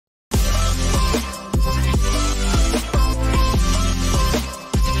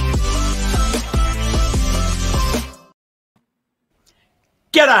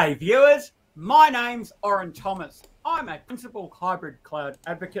G'day viewers, my name's Orin Thomas. I'm a Principal Hybrid Cloud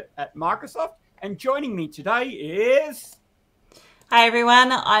Advocate at Microsoft, and joining me today is... Hi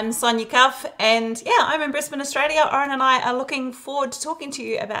everyone, I'm Sonia Cuff, and I'm in Brisbane, Australia. Orin and I are looking forward to talking to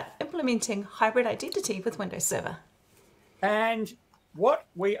you about implementing hybrid identity with Windows Server. And what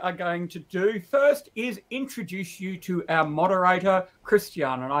we are going to do first is introduce you to our moderator,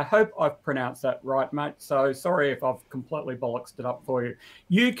 Christian, and I hope I've pronounced that right, mate. So sorry if I've completely bollocksed it up for you.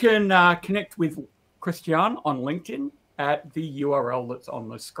 You can connect with Christian on LinkedIn at the URL that's on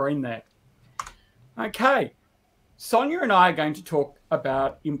the screen there. Okay, Sonia and I are going to talk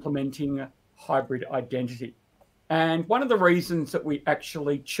about implementing hybrid identity. And one of the reasons that we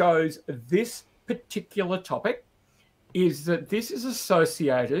actually chose this particular topic is that this is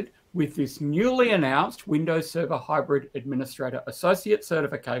associated with this newly announced Windows Server Hybrid Administrator Associate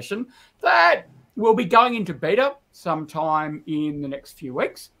certification that will be going into beta sometime in the next few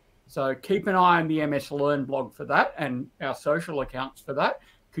weeks. So keep an eye on the MS Learn blog for that and our social accounts for that,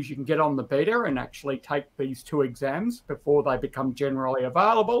 because you can get on the beta and actually take these 2 exams before they become generally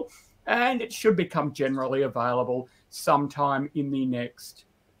available. And it should become generally available sometime in the next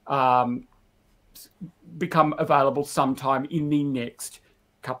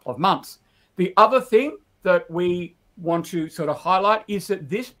couple of months. The other thing that we want to sort of highlight is that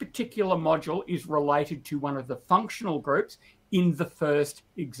this particular module is related to one of the functional groups in the first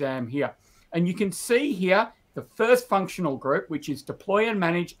exam here. And you can see here the first functional group, which is deploy and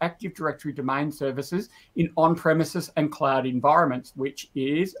manage Active Directory domain services in on-premises and cloud environments, which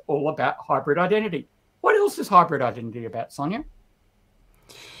is all about hybrid identity. What else is hybrid identity about, Sonia?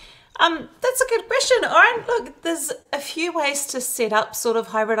 That's a good question, Orin. Look, there's a few ways to set up sort of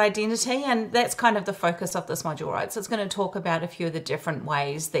hybrid identity, and that's kind of the focus of this module, right? So it's going to talk about a few of the different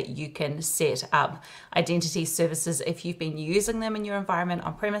ways that you can set up identity services if you've been using them in your environment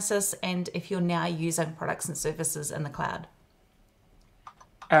on premises and if you're now using products and services in the cloud.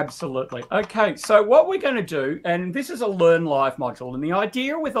 Absolutely. Okay, so what we're going to do, and this is a Learn Live module, and the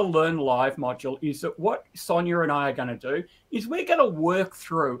idea with a Learn Live module is that what Sonia and I are going to do is we're going to work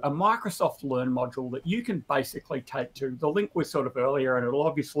through a Microsoft Learn module that you can basically take to. The link was sort of earlier, and it'll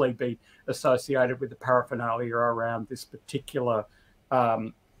obviously be associated with the paraphernalia around this particular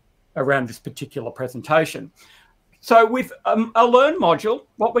presentation. So with a Learn module,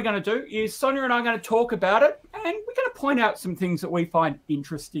 what we're going to do is Sonia and I are going to talk about it, and we're going to point out some things that we find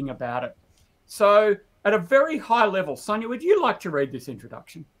interesting about it. So at a very high level, Sonia, would you like to read this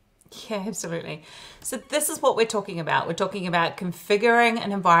introduction? Yeah, absolutely. So this is what we're talking about. We're talking about configuring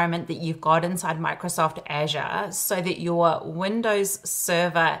an environment that you've got inside Microsoft Azure so that your Windows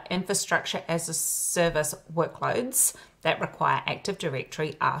Server infrastructure as a service workloads that require Active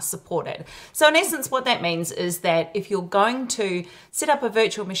Directory are supported. So in essence, what that means is that if you're going to set up a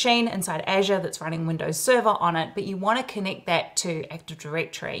virtual machine inside Azure that's running Windows Server on it, but you want to connect that to Active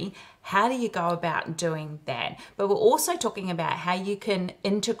Directory, how do you go about doing that? But we're also talking about how you can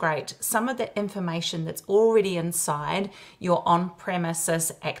integrate some of that information that's already inside your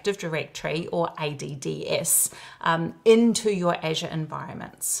on-premises Active Directory or ADDS into your Azure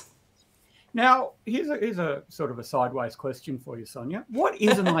environments. Now, here's a sort of a sideways question for you, Sonia. What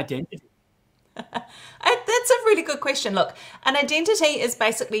is an identity? That's a really good question. Look, an identity is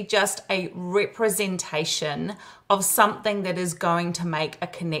basically just a representation of something that is going to make a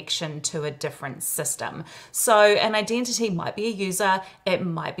connection to a different system. So an identity might be a user, it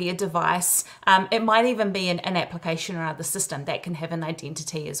might be a device, it might even be an application or other system that can have an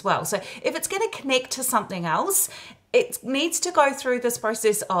identity as well. So if it's going to connect to something else, it needs to go through this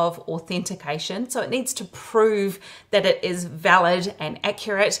process of authentication. So it needs to prove that it is valid and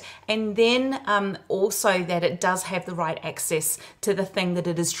accurate, and then also that it does have the right access to the thing that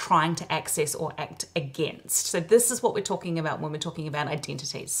it is trying to access or act against. So this is what we're talking about when we're talking about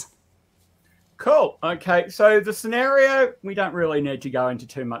identities. Cool. Okay, so the scenario, we don't really need to go into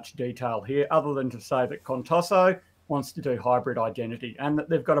too much detail here other than to say that Contoso wants to do hybrid identity and that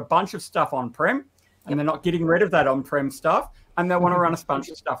they've got a bunch of stuff on-prem, and they're not getting rid of that on-prem stuff, and they want to run a bunch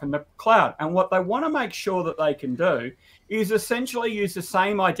of stuff in the cloud. And what they want to make sure that they can do is essentially use the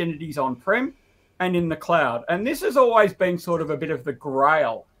same identities on-prem and in the cloud. And this has always been sort of a bit of the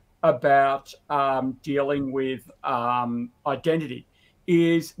grail about dealing with identity.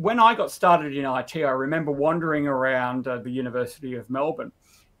 Is when I got started in IT, I remember wandering around the University of Melbourne,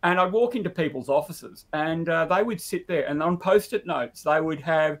 and I'd walk into people's offices and they would sit there, and on Post-it notes, they would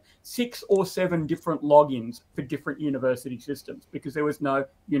have 6 or 7 different logins for different university systems because there was no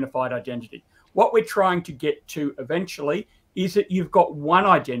unified identity. What we're trying to get to eventually is that you've got one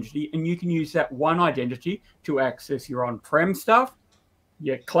identity, and you can use that one identity to access your on-prem stuff,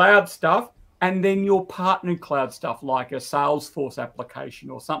 your cloud stuff, and then your partnered cloud stuff like a Salesforce application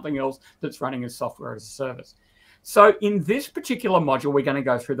or something else that's running as software as a service. So in this particular module, we're going to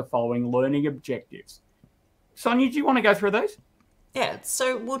go through the following learning objectives. Sonia, do you want to go through these? Yeah,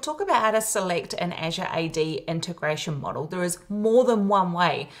 so we'll talk about how to select an Azure AD integration model. There is more than one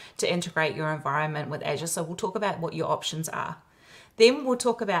way to integrate your environment with Azure, so we'll talk about what your options are. Then we'll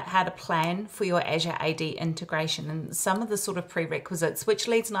talk about how to plan for your Azure AD integration and some of the sort of prerequisites, which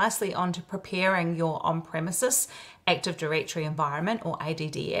leads nicely on to preparing your on-premises Active Directory environment or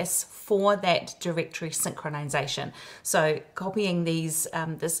ADDS for that directory synchronization. So copying these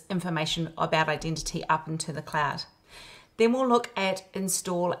this information about identity up into the cloud. Then we'll look at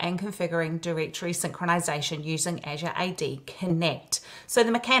install and configuring directory synchronization using Azure AD Connect. So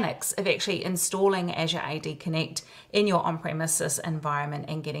the mechanics of actually installing Azure AD Connect in your on-premises environment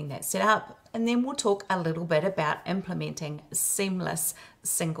and getting that set up. And then we'll talk a little bit about implementing seamless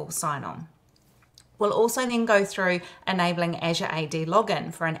single sign-on. We'll also then go through enabling Azure AD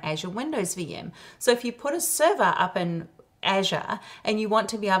login for an Azure Windows VM. So if you put a server up in Azure and you want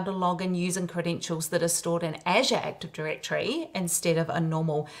to be able to log in using credentials that are stored in Azure Active Directory instead of a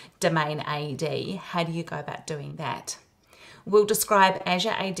normal domain AD, how do you go about doing that? We'll describe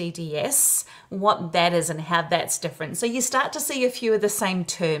Azure AD DS, what that is and how that's different. So you start to see a few of the same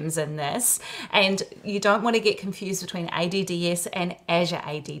terms in this, and you don't want to get confused between ADDS and Azure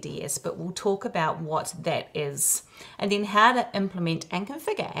ADDS, but we'll talk about what that is. And then how to implement and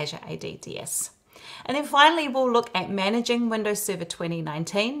configure Azure ADDS. And then finally, we'll look at managing Windows Server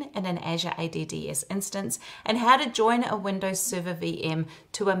 2019 in an Azure AD DS instance and how to join a Windows Server VM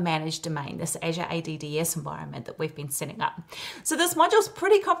to a managed domain, this Azure AD DS environment that we've been setting up. So this module's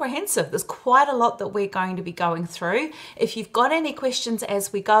pretty comprehensive. There's quite a lot that we're going to be going through. If you've got any questions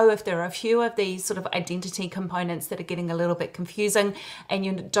as we go, if there are a few of these sort of identity components that are getting a little bit confusing and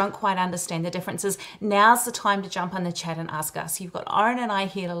you don't quite understand the differences, now's the time to jump in the chat and ask us. You've got Orin and I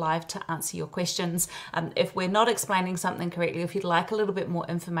here live to answer your questions. If we're not explaining something correctly, if you'd like a little bit more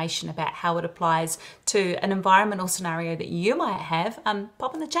information about how it applies to an environment or scenario that you might have,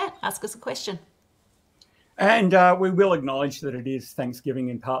 pop in the chat, ask us a question. And we will acknowledge that it is Thanksgiving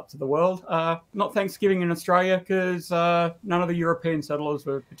in parts of the world. Not Thanksgiving in Australia, because none of the European settlers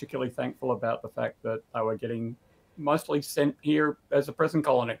were particularly thankful about the fact that they were getting mostly sent here as a present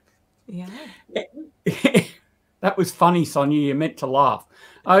colony. Yeah. That was funny, Sonia. You meant to laugh.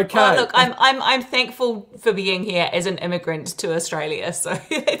 Okay. Well, look, I'm thankful for being here as an immigrant to Australia, so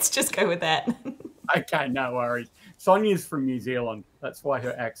let's just go with that. Okay, no worries. Sonia's from New Zealand. That's why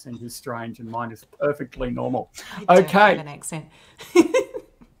her accent is strange, and mine is perfectly normal. I don't have an accent.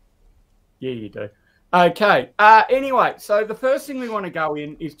 Yeah, you do. Okay. Anyway, so the first thing we want to go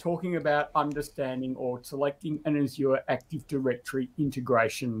in is talking about understanding or selecting an Azure Active Directory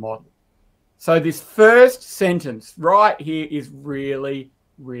integration model. So this first sentence right here is really,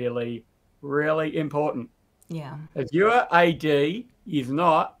 really, really important. Yeah. Azure AD is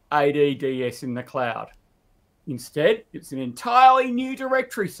not ADDS in the cloud. Instead, it's an entirely new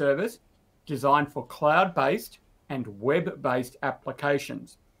directory service designed for cloud-based and web-based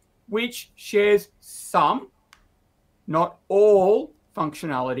applications, which shares some, not all,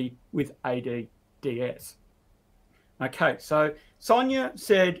 functionality with ADDS. Okay, so Sonia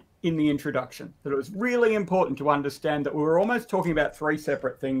said in the introduction that it was really important to understand that we were almost talking about three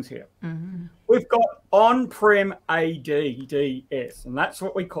separate things here. Mm-hmm. We've got on-prem ADDS, and that's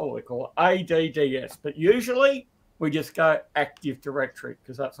what we call it. We call it ADDS, but usually we just go Active Directory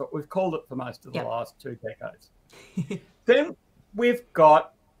because that's what we've called it for most of the last 2 decades. Then we've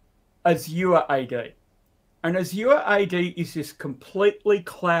got Azure AD, and Azure AD is this complete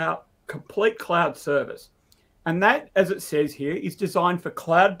cloud service. And that, as it says here, is designed for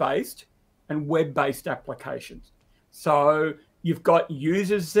cloud-based and web-based applications. So you've got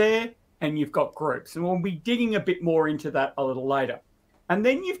users there and you've got groups. And we'll be digging a bit more into that a little later. And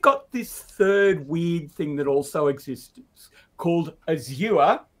then you've got this third weird thing that also exists called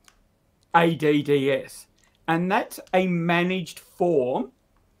Azure ADDS. And that's a managed form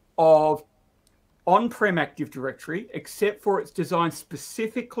of on-prem Active Directory, except for it's designed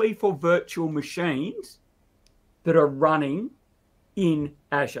specifically for virtual machines that are running in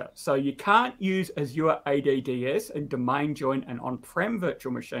Azure. So you can't use Azure ADDS and domain join an on-prem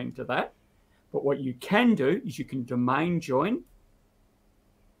virtual machine to that. But what you can do is you can domain join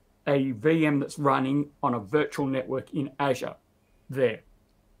a VM that's running on a virtual network in Azure there.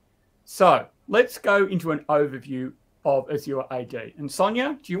 So let's go into an overview of Azure AD. And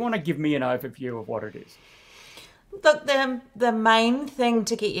Sonia, do you want to give me an overview of what it is? Look, the main thing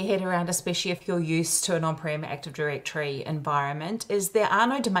to get your head around, especially if you're used to an on-prem Active Directory environment, is there are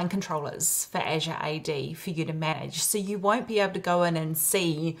no domain controllers for Azure AD for you to manage. So you won't be able to go in and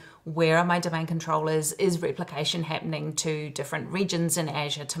see where are my domain controllers, is replication happening to different regions in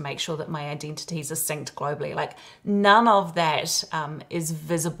Azure to make sure that my identities are synced globally. Like none of that is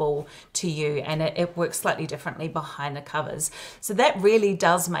visible to you, and it works slightly differently behind the covers. So that really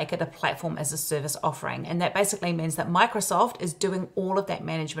does make it a platform as a service offering. And that basically means that Microsoft is doing all of that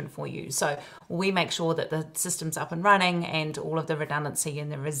management for you. So we make sure that the system's up and running and all of the redundancy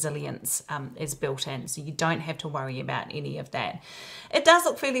and the resilience is built in. So you don't have to worry about any of that. It does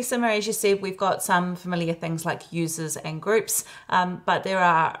look fairly similar, as you said. We've got some familiar things like users and groups, but there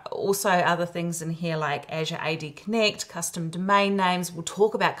are also other things in here like Azure AD Connect, custom domain names. We'll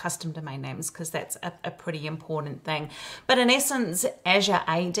talk about custom domain names because that's a pretty important thing. But in essence, Azure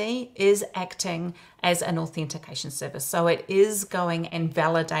AD is acting as an authentication service. So it is going and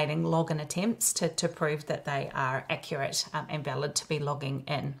validating login attempts to prove that they are accurate and valid to be logging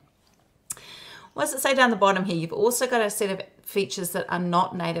in. What does it say down the bottom here? You've also got a set of features that are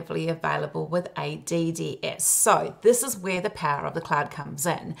not natively available with AD DS. So this is where the power of the cloud comes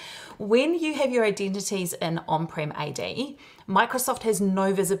in. When you have your identities in on-prem AD, Microsoft has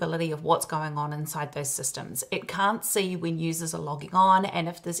no visibility of what's going on inside those systems. It can't see when users are logging on and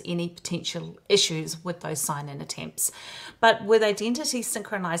if there's any potential issues with those sign-in attempts. But with identities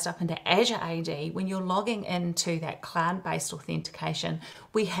synchronized up into Azure AD, when you're logging into that cloud-based authentication,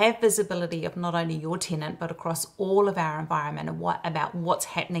 we have visibility of not only your tenant, but across all of our environment and about what's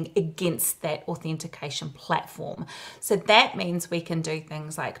happening against that authentication platform. So that means we can do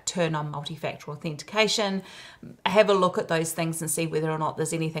things like turn on multi-factor authentication, have a look at those things and see whether or not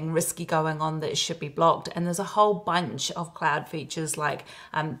there's anything risky going on that should be blocked. And there's a whole bunch of cloud features like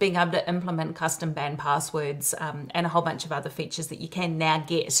being able to implement custom ban passwords and a whole bunch of other features that you can now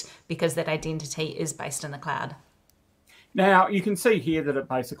get because that identity is based in the cloud. Now, you can see here that it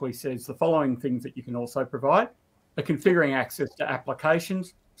basically says the following things that you can also provide: configuring access to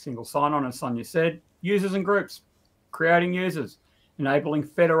applications, single sign-on, as Sonia said, users and groups, creating users, enabling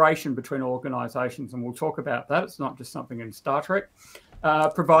federation between organizations, and we'll talk about that. It's not just something in Star Trek.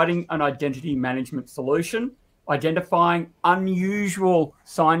 Providing an identity management solution, identifying unusual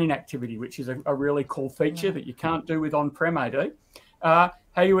sign-in activity, which is a really cool feature that you can't do with on-prem AD.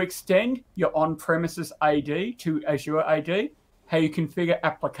 How you extend your on-premises AD to Azure AD, how you configure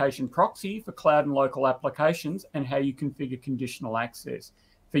application proxy for cloud and local applications, and how you configure conditional access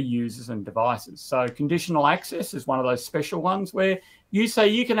for users and devices. So conditional access is one of those special ones where you say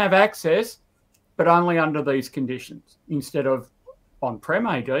you can have access, but only under these conditions, instead of on-prem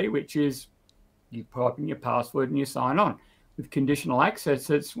AD, which is you type in your password and you sign on. With conditional access,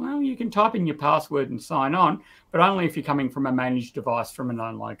 it's, well, you can type in your password and sign on, but only if you're coming from a managed device from a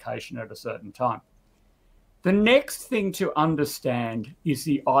known location at a certain time. The next thing to understand is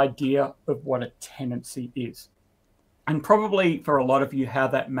the idea of what a tenancy is. And probably for a lot of you, how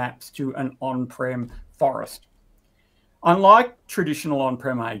that maps to an on-prem forest. Unlike traditional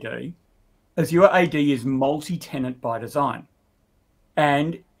on-prem AD, Azure AD is multi-tenant by design,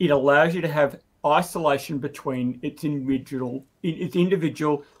 and it allows you to have isolation between its individual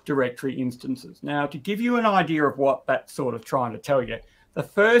directory instances. Now, to give you an idea of what that's sort of trying to tell you, the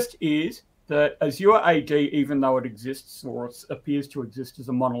first is that Azure AD, even though it exists or it appears to exist as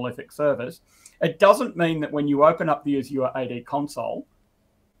a monolithic service, it doesn't mean that when you open up the Azure AD console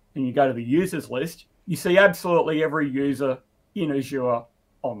and you go to the users list, you see absolutely every user in Azure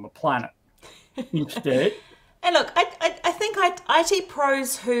on the planet. Instead, and look, I think IT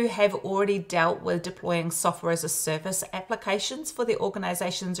pros who have already dealt with deploying software as a service applications for their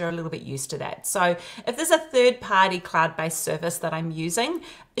organizations are a little bit used to that. So if there's a third-party cloud-based service that I'm using,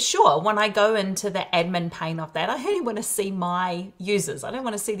 sure, when I go into the admin pane of that, I only want to see my users. I don't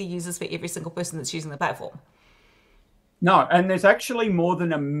want to see the users for every single person that's using the platform. No, and there's actually more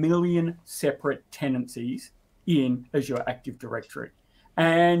than 1 million separate tenancies in Azure Active Directory.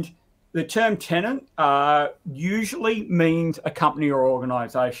 And the term tenant usually means a company or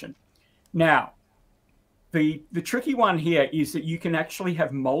organization. Now, the tricky one here is that you can actually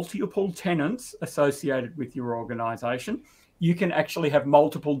have multiple tenants associated with your organization. You can actually have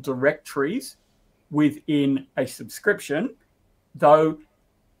multiple directories within a subscription, though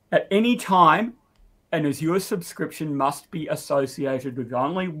at any time, an Azure subscription must be associated with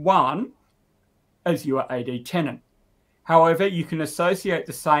only one Azure AD tenant. However, you can associate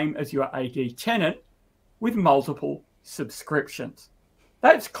the same Azure AD tenant with multiple subscriptions.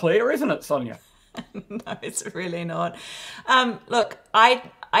 That's clear, isn't it, Sonia? No, it's really not. Look, I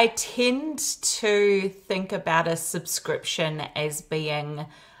I tend to think about a subscription as being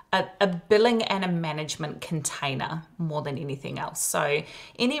a billing and a management container more than anything else. So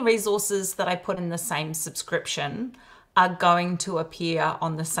any resources that I put in the same subscription are going to appear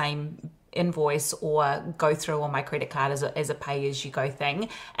on the same invoice or go through on my credit card as a pay-as-you-go thing.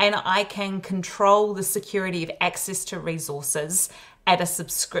 And I can control the security of access to resources at a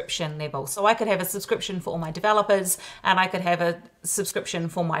subscription level. So I could have a subscription for all my developers, and I could have a subscription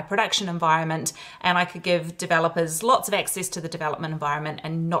for my production environment, and I could give developers lots of access to the development environment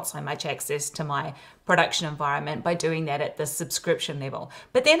and not so much access to my production environment by doing that at the subscription level.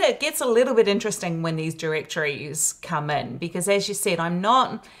 But then it gets a little bit interesting when these directories come in, because as you said, I'm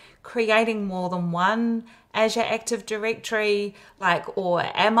not creating more than one Azure Active Directory, or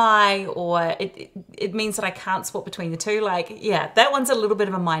am I, or it means that I can't swap between the two. Yeah, that one's a little bit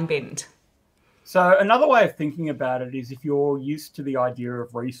of a mind bend. So another way of thinking about it is if you're used to the idea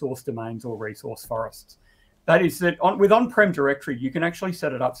of resource domains or resource forests. That is that with on-prem directory, you can actually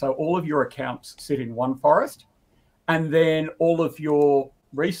set it up so all of your accounts sit in one forest, and then all of your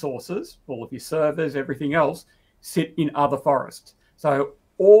resources, all of your servers, everything else, sit in other forests. So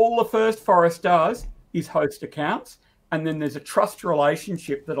all the first forest does is host accounts, and then there's a trust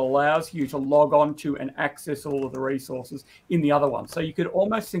relationship that allows you to log on to and access all of the resources in the other one. So you could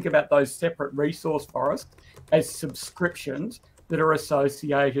almost think about those separate resource forests as subscriptions that are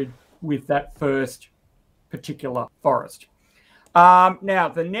associated with that first particular forest.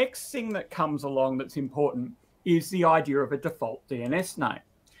 Now, the next thing that comes along that's important is the idea of a default DNS name.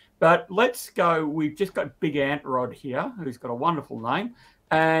 But let's go, we've just got Big Ant Rod here, who's got a wonderful name.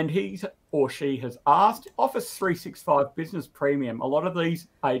 And he or she has asked, Office 365 Business Premium, a lot of these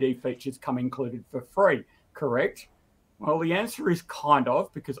AD features come included for free, correct? Well, the answer is kind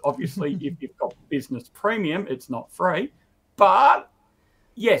of, because obviously if you've got Business Premium, it's not free. But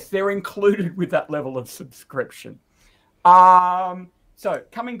yes, they're included with that level of subscription. So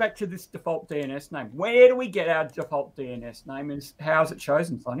coming back to this default DNS name, where do we get our default DNS name, and how is it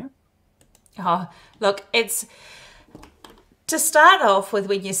chosen, Sonia? Oh, look, to start off with,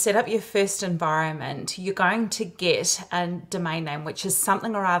 when you set up your first environment, you're going to get a domain name, which is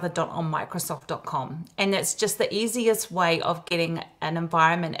something or other .onmicrosoft.com. And that's just the easiest way of getting an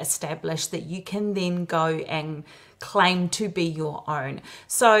environment established that you can then go and claim to be your own.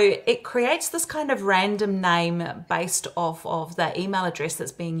 So it creates this kind of random name based off of the email address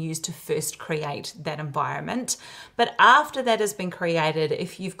that's being used to first create that environment. But after that has been created,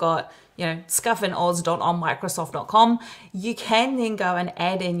 if you've got scuffinoz.onmicrosoft.com, you can then go and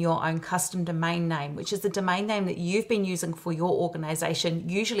add in your own custom domain name, which is the domain name that you've been using for your organization,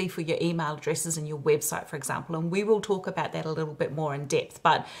 usually for your email addresses and your website, for example. And we will talk about that a little bit more in depth.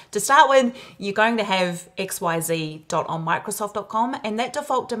 But to start with, you're going to have xyz.onmicrosoft.com, and that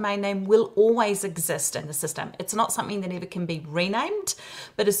default domain name will always exist in the system. It's not something that ever can be renamed,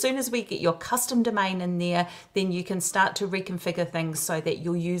 but as soon as we get your custom domain in there, then you can start to reconfigure things so that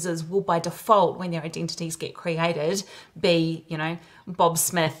your users will by default, when their identities get created, be, Bob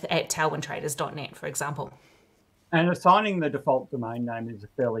Smith at tailwindtraders.net, for example. And assigning the default domain name is a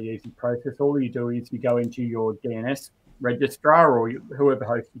fairly easy process. All you do is you go into your DNS registrar or whoever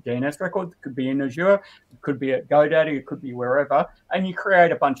hosts your DNS records. It could be in Azure, it could be at GoDaddy, it could be wherever, and you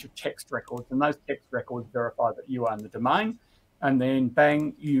create a bunch of text records, and those text records verify that you own the domain. And then,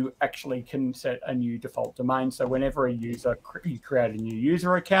 bang, you actually can set a new default domain. So whenever you create a new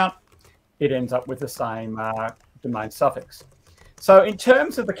user account, it ends up with the same domain suffix. So in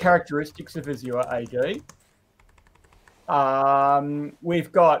terms of the characteristics of Azure AD,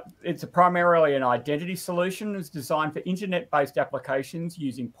 it's primarily an identity solution. It's designed for internet-based applications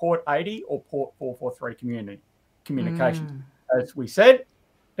using port 80 or port 443 communication. As we said,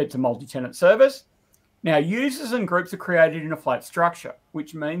 it's a multi-tenant service. Now, users and groups are created in a flat structure,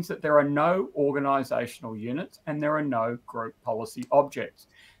 which means that there are no organizational units and there are no group policy objects.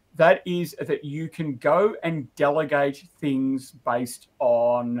 That is that you can go and delegate things based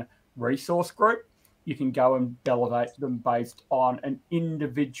on resource group. You can go and delegate them based on an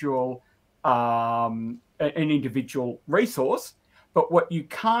individual resource. But what you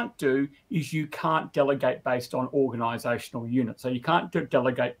can't do is you can't delegate based on organizational unit. So you can't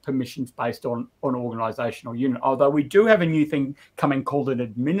delegate permissions based on organizational unit. Although we do have a new thing coming called an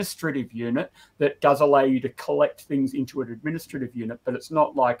administrative unit that does allow you to collect things into an administrative unit, but it's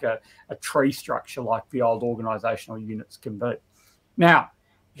not like a tree structure like the old organizational units can be. Now,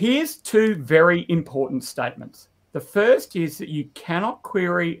 here's two very important statements. The first is that you cannot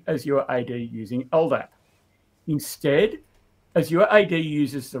query Azure AD using LDAP. Instead, Azure AD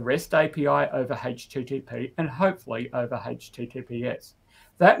uses the REST API over HTTP and hopefully over HTTPS.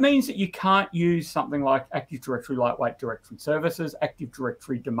 That means that you can't use something like Active Directory Lightweight Directory Services, Active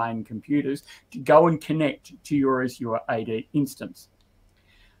Directory Domain Computers to go and connect to your Azure AD instance.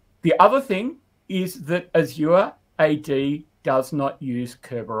 The other thing is that Azure AD does not use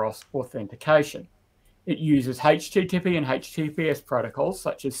Kerberos authentication. It uses HTTP and HTTPS protocols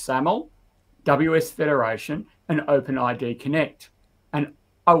such as SAML, WS Federation, and OpenID Connect, and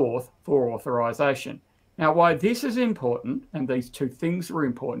OAuth for authorization. Now, why this is important, and these two things are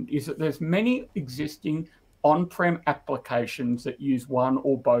important, is that there's many existing on-prem applications that use one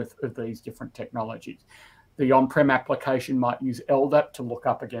or both of these different technologies. The on-prem application might use LDAP to look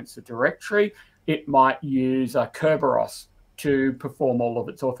up against a directory. It might use Kerberos to perform all of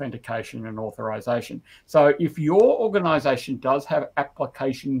its authentication and authorization. So if your organization does have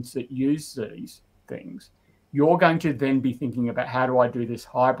applications that use these things, you're going to then be thinking about, how do I do this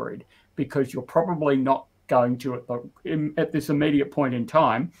hybrid? Because you're probably not going to, at this immediate point in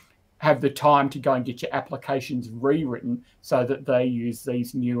time, have the time to go and get your applications rewritten so that they use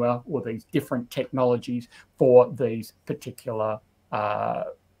these newer or these different technologies for these particular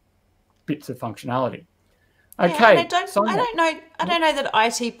bits of functionality. Okay. Yeah, I don't know that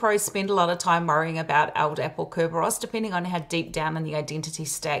IT pros spend a lot of time worrying about LDAP or Kerberos, depending on how deep down in the identity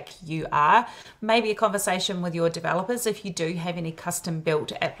stack you are. Maybe a conversation with your developers if you do have any custom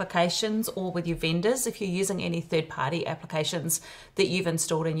built applications, or with your vendors if you're using any third-party applications that you've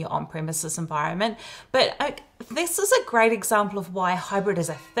installed in your on-premises environment. But this is a great example of why hybrid is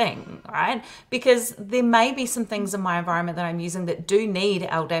a thing, right? Because there may be some things in my environment that I'm using that do need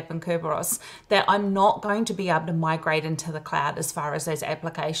LDAP and Kerberos that I'm not going to be able to migrate into the cloud as far as those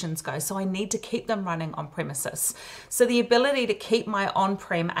applications go. So I need to keep them running on premises. So the ability to keep my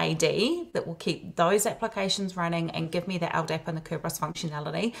on-prem AD that will keep those applications running and give me the LDAP and the Kerberos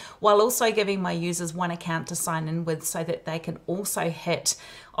functionality, while also giving my users one account to sign in with so that they can also hit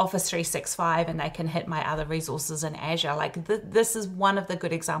Office 365 and they can hit my other resources in Azure. Like this is one of the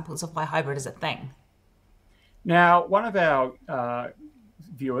good examples of why hybrid is a thing. Now, one of our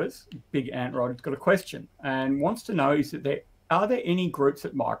viewers, Big Ant Rod, has got a question and wants to know, is that are there any groups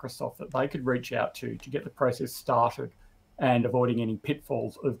at Microsoft that they could reach out to get the process started and avoiding any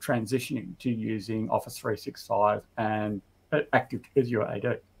pitfalls of transitioning to using Office 365 and Active Azure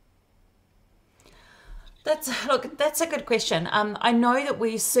AD? That's a good question. I know that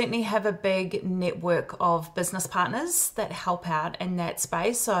we certainly have a big network of business partners that help out in that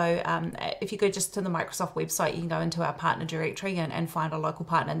space. So if you go just to the Microsoft website, you can go into our partner directory and find a local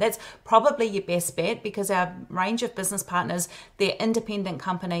partner. And that's probably your best bet, because our range of business partners, they're independent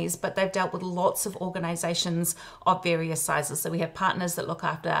companies, but they've dealt with lots of organizations of various sizes. So we have partners that look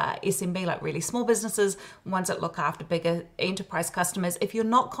after SMB, like really small businesses, ones that look after bigger enterprise customers. If you're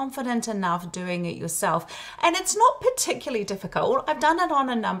not confident enough doing it yourself, and it's not particularly difficult. I've done it on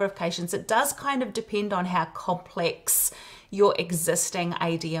a number of occasions. It does kind of depend on how complex your existing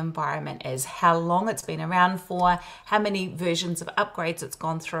AD environment is, how long it's been around for, how many versions of upgrades it's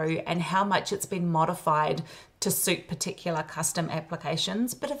gone through, and how much it's been modified to suit particular custom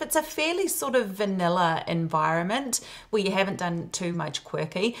applications. But if it's a fairly sort of vanilla environment where you haven't done too much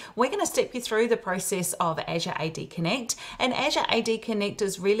quirky, we're going to step you through the process of Azure AD Connect. And Azure AD Connect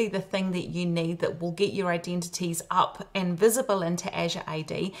is really the thing that you need that will get your identities up and visible into Azure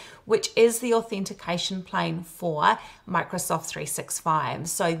AD, which is the authentication plane for Microsoft 365.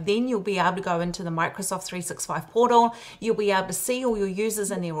 So then you'll be able to go into the Microsoft 365 portal, you'll be able to see all your users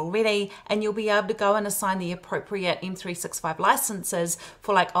in there already, and you'll be able to go and assign the appropriate M365 licenses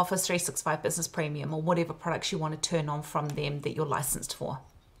for like Office 365 Business Premium or whatever products you want to turn on from them that you're licensed for.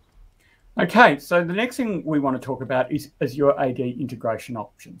 Okay, so the next thing we want to talk about is Azure AD integration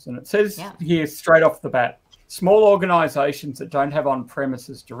options. And it says here straight off the bat, small organizations that don't have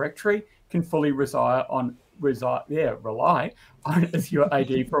on-premises directory can fully rely on Azure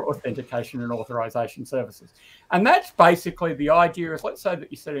AD for authentication and authorization services. And that's basically the idea is, let's say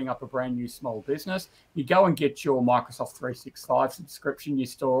that you're setting up a brand new small business, you go and get your Microsoft 365 subscription, you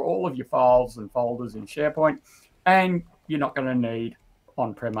store all of your files and folders in SharePoint, and you're not going to need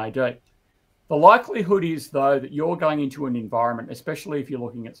on-prem AD. The likelihood is, though, that you're going into an environment, especially if you're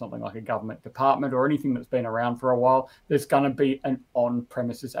looking at something like a government department or anything that's been around for a while, there's going to be an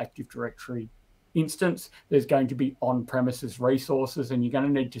on-premises Active Directory instance, there's going to be on-premises resources, and you're going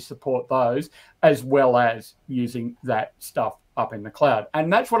to need to support those as well as using that stuff up in the cloud.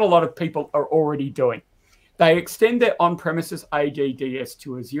 And that's what a lot of people are already doing. They extend their on-premises AD DS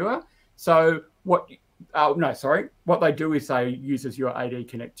to Azure. So what they do is they use Azure AD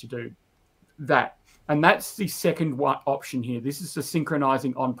Connect to do that. And that's the second one option here. This is the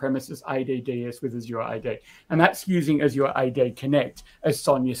synchronizing on-premises AD DS with Azure AD. And that's using Azure AD Connect, as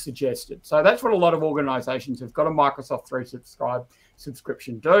Sonia suggested. So that's what a lot of organizations who've got a Microsoft 365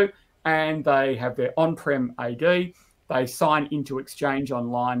 subscription do. And they have their on-prem AD. They sign into Exchange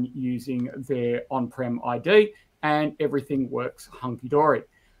Online using their on-prem ID, and everything works hunky-dory.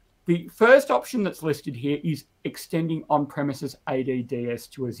 The first option that's listed here is extending on-premises AD DS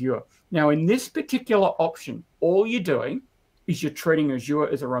to Azure. Now, in this particular option, all you're doing is you're treating Azure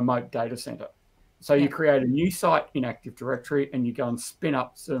as a remote data center. So you create a new site in Active Directory and you go and spin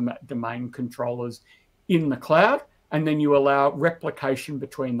up some domain controllers in the cloud, and then you allow replication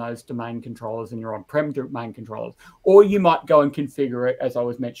between those domain controllers and your on-prem domain controllers. Or you might go and configure it, as I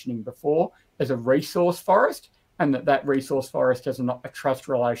was mentioning before, as a resource forest, and that resource forest has a trust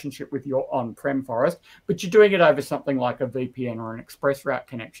relationship with your on-prem forest, but you're doing it over something like a VPN or an express route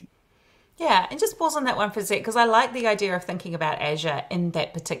connection. Yeah, and just pause on that one for a sec, because I like the idea of thinking about Azure in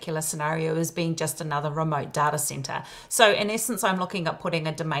that particular scenario as being just another remote data center. So in essence, I'm looking at putting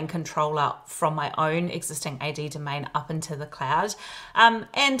a domain controller from my own existing AD domain up into the cloud.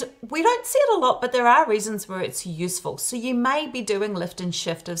 And we don't see it a lot, but there are reasons where it's useful. So you may be doing lift and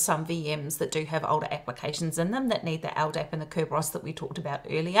shift of some VMs that do have older applications in them that need the LDAP and the Kerberos that we talked about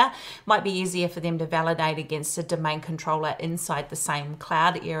earlier. Might be easier for them to validate against a domain controller inside the same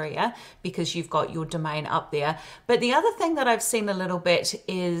cloud area, because you've got your domain up there. But the other thing that I've seen a little bit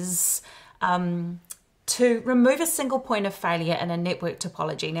is to remove a single point of failure in a network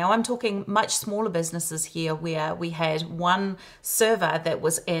topology. Now, I'm talking much smaller businesses here where we had one server that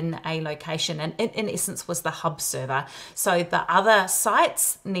was in a location and it, in essence, was the hub server. So the other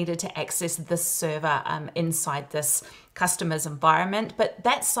sites needed to access this server inside this customer's environment, but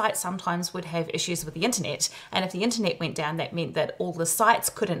that site sometimes would have issues with the internet. And if the internet went down, that meant that all the sites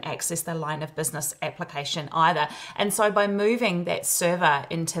couldn't access their line of business application either. And so by moving that server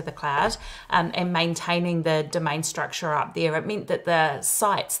into the cloud and maintaining the domain structure up there, it meant that the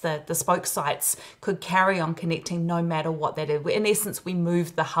sites, the spoke sites, could carry on connecting no matter what that is. In essence, we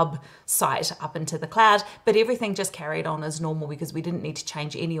moved the hub site up into the cloud, but everything just carried on as normal because we didn't need to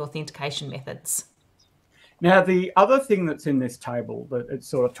change any authentication methods. Now, the other thing that's in this table that it's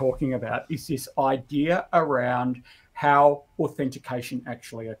sort of talking about is this idea around how authentication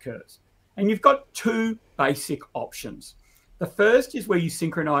actually occurs. And you've got two basic options. The first is where you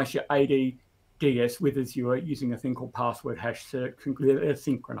synchronize your AD DS with Azure using a thing called password hash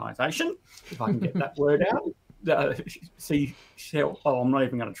synchronization, if I can get that word out. C cell. Oh, I'm not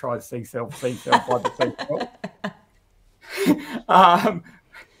even going to try the C cell by the C cell.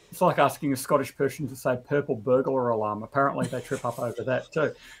 It's like asking a Scottish person to say purple burglar alarm. Apparently they trip up over that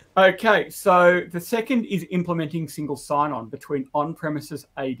too. Okay, so the second is implementing single sign-on between on-premises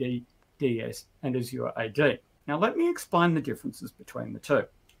AD DS and Azure AD. Now let me explain the differences between the two.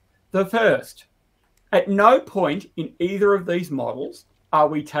 The first, at no point in either of these models are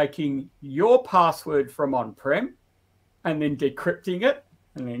we taking your password from on-prem and then decrypting it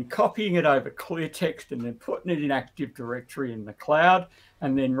and then copying it over clear text and then putting it in Active Directory in the cloud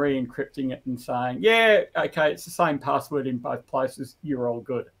and then re-encrypting it and saying, yeah, okay, it's the same password in both places, you're all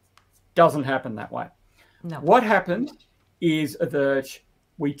good. Doesn't happen that way. No. What happens is that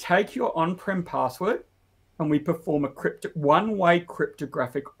we take your on-prem password and we perform a one-way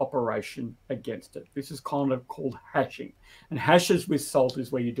cryptographic operation against it. This is kind of called hashing. And hashes with salt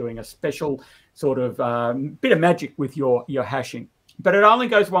is where you're doing a special sort of bit of magic with your hashing. But it only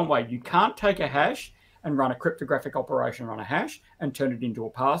goes one way. You can't take a hash and run a cryptographic operation on a hash and turn it into a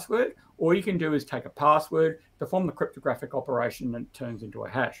password. All you can do is take a password, perform the cryptographic operation, and it turns into a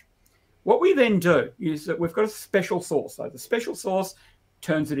hash. What we then do is that we've got a special source. So the special source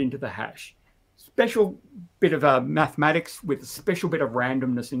turns it into the hash. Special bit of mathematics with a special bit of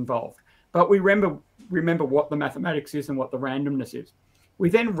randomness involved. But we remember what the mathematics is and what the randomness is. We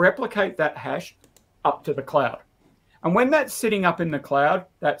then replicate that hash up to the cloud. And when that's sitting up in the cloud,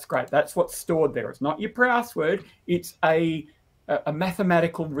 that's great. That's what's stored there. It's not your password. It's a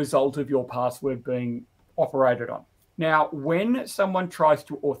mathematical result of your password being operated on. Now, when someone tries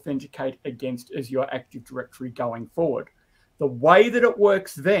to authenticate against Azure Active Directory going forward, the way that it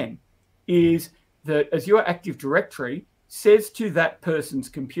works then is that Azure Active Directory says to that person's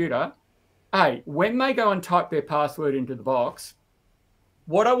computer, hey, when they go and type their password into the box,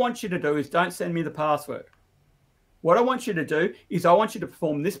 what I want you to do is don't send me the password. What I want you to do is I want you to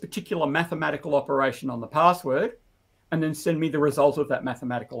perform this particular mathematical operation on the password and then send me the result of that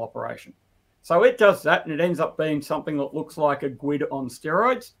mathematical operation. So it does that, and it ends up being something that looks like a GUID on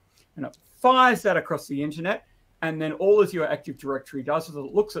steroids, and it fires that across the internet. and then all Azure Active Directory does is it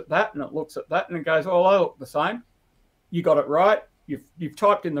looks at that and it looks at that and it goes, oh, they look the same. You got it right. You've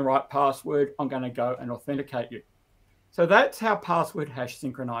typed in the right password. I'm going to go and authenticate you. So that's how password hash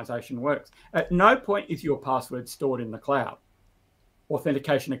synchronization works. At no point is your password stored in the cloud.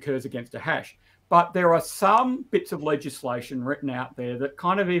 Authentication occurs against a hash. But there are some bits of legislation written out there that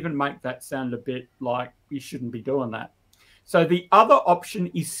kind of even make that sound a bit like you shouldn't be doing that. So the other option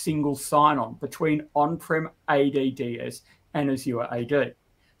is single sign-on between on-prem AD DS and Azure AD.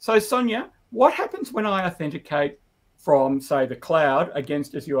 So Sonia, what happens when I authenticate from, say, the cloud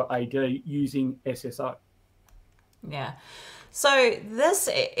against Azure AD using SSO? Yeah. So this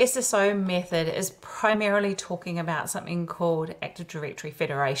SSO method is primarily talking about something called Active Directory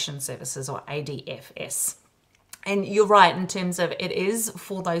Federation Services, or ADFS. And you're right in terms of it is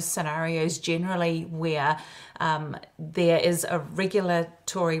for those scenarios generally where there is a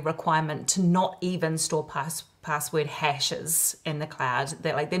regulatory requirement to not even store password hashes in the cloud.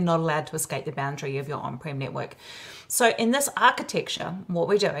 They're not allowed to escape the boundary of your on-prem network. So in this architecture, what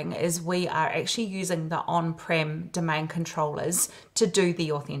we're doing is we are actually using the on-prem domain controllers to do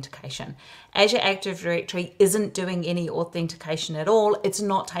the authentication. Azure Active Directory isn't doing any authentication at all. It's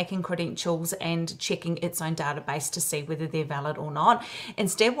not taking credentials and checking its own database to see whether they're valid or not.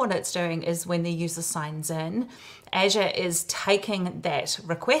 Instead, what it's doing is when the user signs in, Azure is taking that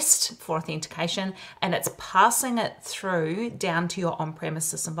request for authentication and it's passing it through down to your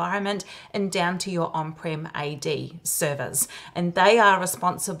on-premises environment and down to your on-prem AD servers. And they are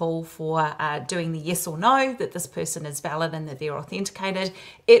responsible for doing the yes or no that this person is valid and that they're authenticated.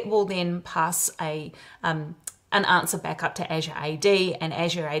 It will then pass an answer back up to Azure AD, and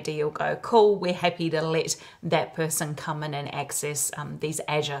Azure AD will go, cool, we're happy to let that person come in and access these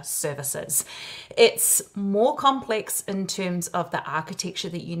Azure services. It's more complex in terms of the architecture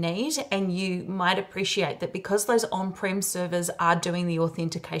that you need, and you might appreciate that because those on-prem servers are doing the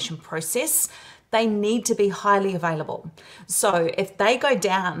authentication process, they need to be highly available. So if they go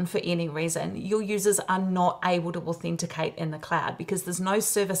down for any reason, your users are not able to authenticate in the cloud because there's no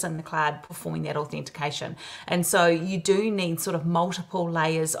service in the cloud performing that authentication. And so you do need sort of multiple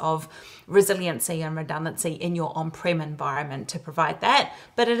layers of resiliency and redundancy in your on-prem environment to provide that.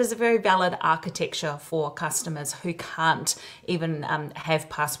 But it is a very valid architecture for customers who can't even have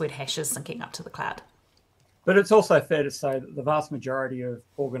password hashes syncing up to the cloud. But it's also fair to say that the vast majority of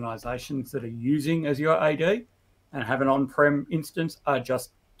organizations that are using Azure AD and have an on-prem instance are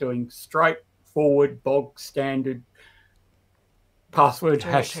just doing straightforward, bog standard password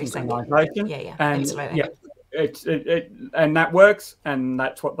hash synchronization. Yeah, and absolutely. Yeah, and that works, and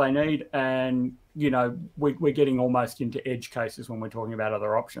that's what they need. And, you know, we're getting almost into edge cases when we're talking about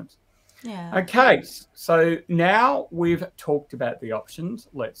other options. Yeah. Okay, so now we've talked about the options.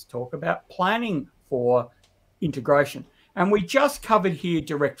 Let's talk about planning for integration. And we just covered here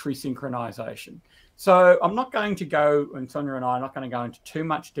directory synchronization. So I'm not going to go, and Sonia and I are not going to go into too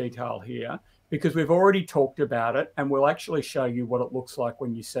much detail here because we've already talked about it, and we'll actually show you what it looks like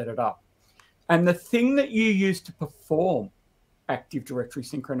when you set it up. And the thing that you use to perform Active Directory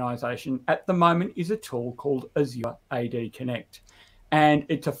synchronization at the moment is a tool called Azure AD Connect. And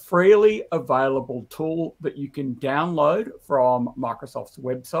it's a freely available tool that you can download from Microsoft's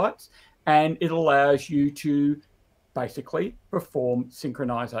websites, and it allows you to basically perform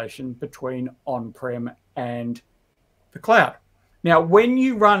synchronization between on-prem and the cloud. Now, when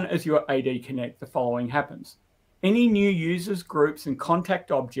you run Azure AD Connect, the following happens. Any new users, groups, and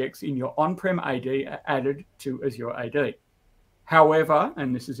contact objects in your on-prem AD are added to Azure AD. However,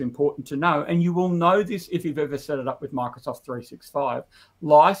 and this is important to know, and you will know this if you've ever set it up with Microsoft 365,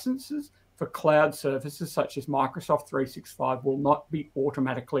 licenses for cloud services such as Microsoft 365 will not be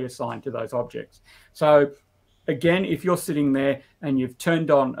automatically assigned to those objects. So again, if you're sitting there and you've turned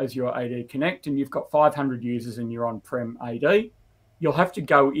on Azure AD Connect and you've got 500 users in your on-prem AD, you'll have to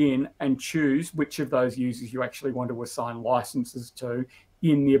go in and choose which of those users you actually want to assign licenses to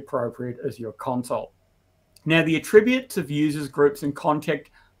in the appropriate Azure console. Now, the attributes of users, groups, and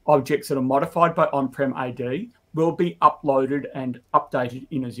contact objects that are modified by on-prem AD will be uploaded and updated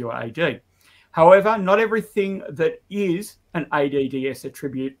in Azure AD. However, not everything that is an ADDS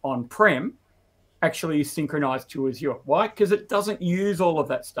attribute on-prem actually is synchronized to Azure. Why? Because it doesn't use all of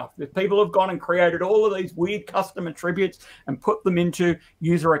that stuff. The people have gone and created all of these weird custom attributes and put them into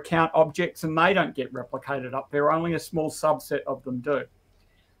user account objects, and they don't get replicated up there. Only a small subset of them do.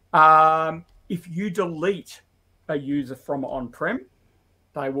 If you delete a user from on-prem,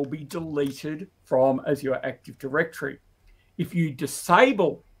 they will be deleted from Azure Active Directory. If you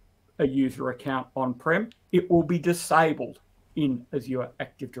disable a user account on-prem, it will be disabled in Azure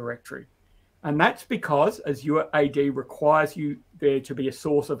Active Directory. And that's because Azure AD requires you there to be a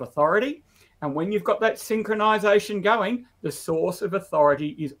source of authority. And when you've got that synchronization going, the source of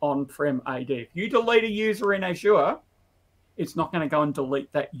authority is on-prem AD. If you delete a user in Azure, it's not going to go and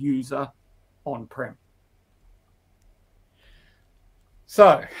delete that user on-prem.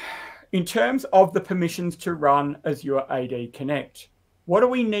 So in terms of the permissions to run Azure AD Connect, what do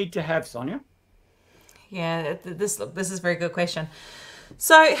we need to have, Sonia? Yeah, this is a very good question.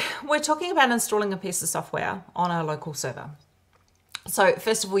 So we're talking about installing a piece of software on our local server. So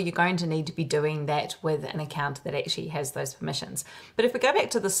first of all, you're going to need to be doing that with an account that actually has those permissions. But if we go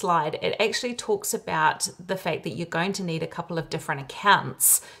back to the slide, it actually talks about the fact that you're going to need a couple of different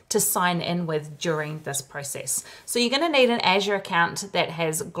accounts to sign in with during this process. So you're going to need an Azure account that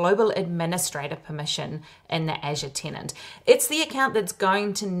has global administrator permission in the Azure tenant. It's the account that's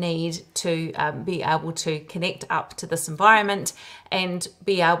going to need to be able to connect up to this environment and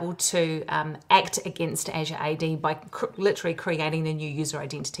be able to act against Azure AD by literally creating the new user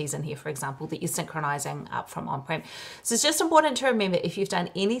identities in here, for example, that you're synchronizing up from on-prem. So it's just important to remember, if you've done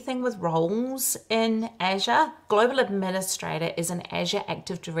anything with roles in Azure, Global Administrator is an Azure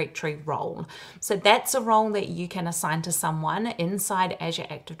Active Directory role. So that's a role that you can assign to someone inside Azure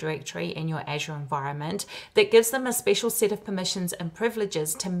Active Directory in your Azure environment that gives them a special set of permissions and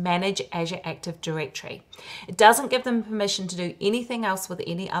privileges to manage Azure Active Directory. It doesn't give them permission to do anything else with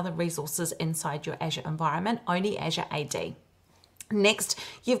any other resources inside your Azure environment, only Azure AD. Next,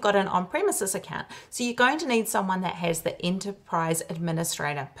 you've got an on-premises account. So you're going to need someone that has the enterprise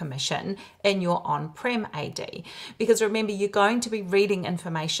administrator permission in your on-prem AD. Because remember, you're going to be reading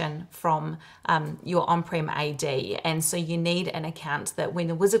information from your on-prem AD. And so you need an account that when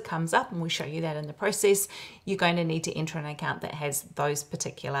the wizard comes up, and we'll show you that in the process, you're going to need to enter an account that has those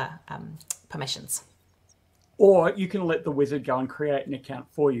particular permissions. Or you can let the wizard go and create an account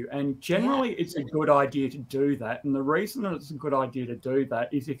for you. And generally, it's a good idea to do that. And the reason that it's a good idea to do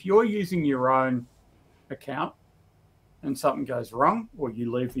that is if you're using your own account and something goes wrong, or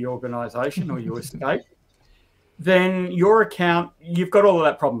you leave the organization or you escape, then your account, you've got all of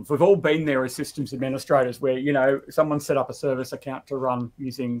that problems. We've all been there as systems administrators where, you know, someone set up a service account to run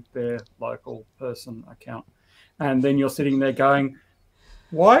using their local person account. And then you're sitting there going,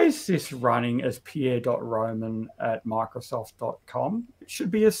 why is this running as pierre.roman@microsoft.com? It should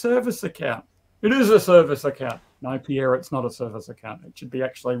be a service account. It is a service account. No, Pierre, it's not a service account. It should be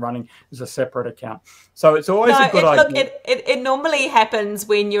actually running as a separate account. So it's always a good idea. Look, it normally happens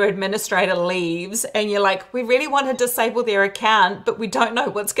when your administrator leaves and you're like, we really want to disable their account, but we don't know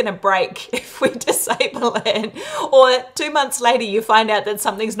what's going to break if we disable it. Or 2 months later, you find out that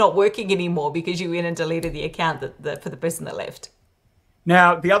something's not working anymore because you went and deleted the account for the person that left.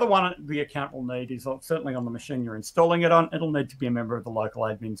 Now, the other one the account will need is certainly on the machine you're installing it on. It'll need to be a member of the local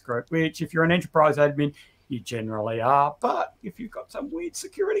admins group, which if you're an enterprise admin, you generally are. But if you've got some weird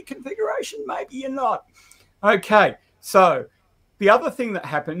security configuration, maybe you're not. Okay, so the other thing that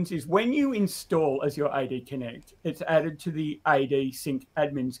happens is when you install Azure AD Connect, it's added to the AD Sync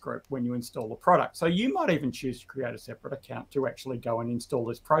admins group when you install the product. So you might even choose to create a separate account to actually go and install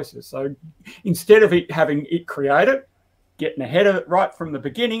this process. So instead of having it created, getting ahead of it right from the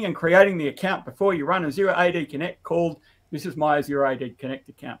beginning and creating the account before you run Azure AD Connect called, this is my Azure AD Connect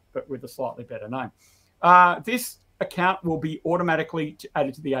account, but with a slightly better name. This account will be automatically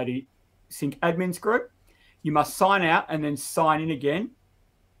added to the AD Sync admins group. You must sign out and then sign in again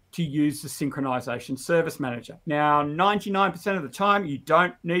to use the Synchronization Service Manager. Now, 99% of the time, you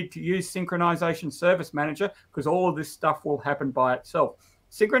don't need to use Synchronization Service Manager because all of this stuff will happen by itself.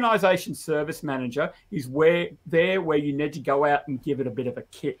 Synchronization Service Manager is where you need to go out and give it a bit of a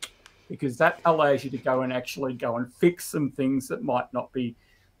kick, because that allows you to go and actually go and fix some things that might not be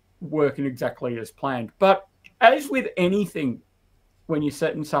working exactly as planned. But as with anything, when you're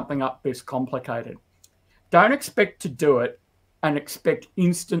setting something up this complicated, don't expect to do it and expect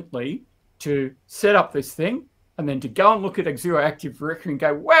instantly to set up this thing and then to go and look at Azure Active Directory and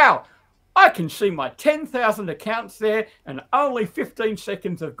go, wow, I can see my 10,000 accounts there and only 15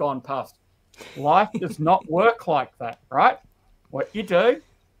 seconds have gone past. Life does not work like that, right? What you do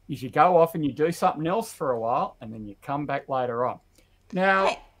is you go off and you do something else for a while and then you come back later on. Now,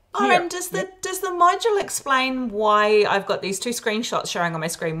 hey, Orin, does the module explain why I've got these two screenshots showing on my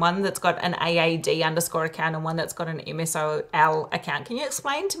screen, one that's got an AAD underscore account and one that's got an MSOL account? Can you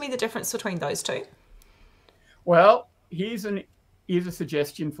explain to me the difference between those two? Well, here's a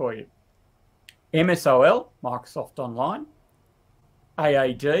suggestion for you. MSOL, Microsoft Online,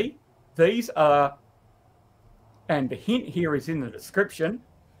 AAD, these are, and the hint here is in the description,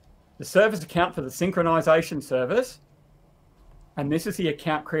 the service account for the synchronization service, And this is the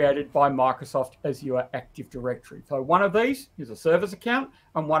account created by Microsoft Azure Active Directory. So one of these is a service account,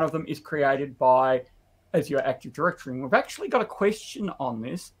 and one of them is created by Azure Active Directory. And we've actually got a question on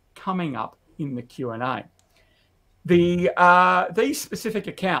this coming up in the Q&A. These specific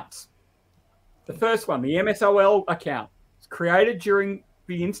accounts, the first one, the MSOL account, is created during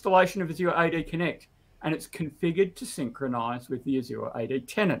the installation of Azure AD Connect, and it's configured to synchronize with the Azure AD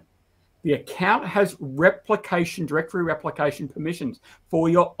tenant. The account has directory replication permissions for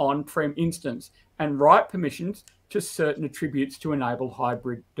your on-prem instance and write permissions to certain attributes to enable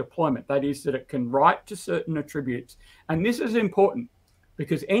hybrid deployment. That is, that it can write to certain attributes. And this is important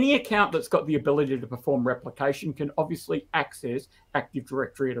because any account that's got the ability to perform replication can obviously access Active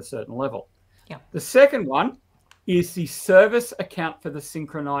Directory at a certain level. Yeah. The second one is the service account for the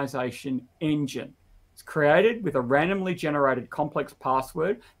synchronization engine. It's created with a randomly generated complex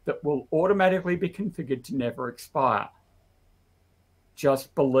password that will automatically be configured to never expire.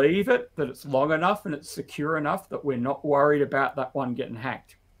 Just believe it, that it's long enough and it's secure enough that we're not worried about that one getting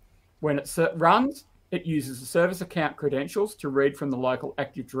hacked. When it runs, it uses the service account credentials to read from the local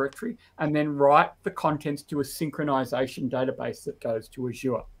Active Directory and then write the contents to a synchronization database that goes to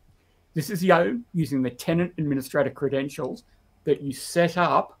Azure. This is using the tenant administrator credentials that you set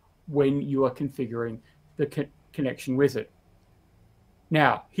up when you are configuring the connection wizard.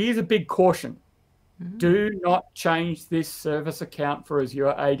 Now, here's a big caution. Do not change this service account for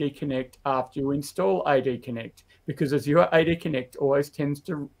Azure AD Connect after you install AD Connect, because Azure AD Connect always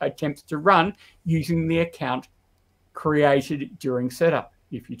attempts to run using the account created during setup.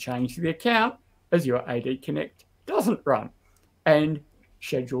 If you change the account, Azure AD Connect doesn't run, and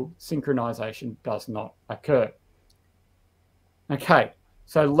scheduled synchronization does not occur. Okay,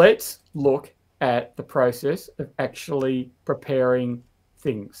 so let's look at the process of actually preparing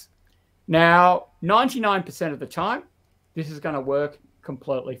things. Now, 99% of the time, this is going to work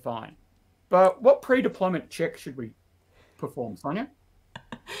completely fine. But what pre-deployment check should we perform, Sonia?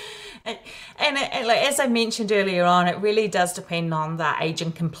 And as I mentioned earlier on, it really does depend on the age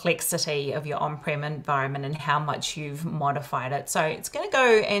and complexity of your on-prem environment and how much you've modified it. So it's going to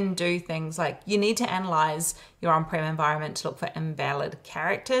go and do things like you need to analyze your on-prem environment to look for invalid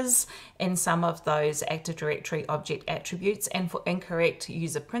characters in some of those Active Directory object attributes and for incorrect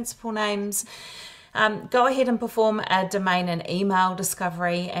user principal names. Go ahead and perform a domain and email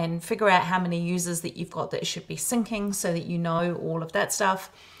discovery and figure out how many users that you've got that should be syncing so that you know all of that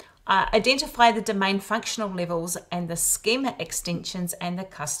stuff. Identify the domain functional levels and the schema extensions and the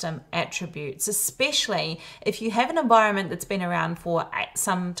custom attributes, especially if you have an environment that's been around for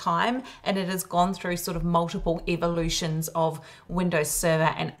some time and it has gone through sort of multiple evolutions of Windows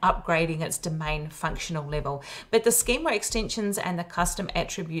Server and upgrading its domain functional level. But the schema extensions and the custom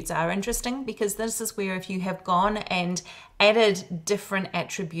attributes are interesting because this is where if you have gone and added different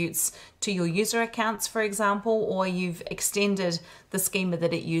attributes to your user accounts, for example, or you've extended the schema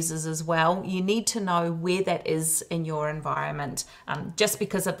that it uses as well, you need to know where that is in your environment, just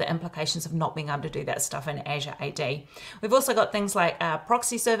because of the implications of not being able to do that stuff in Azure AD. We've also got things like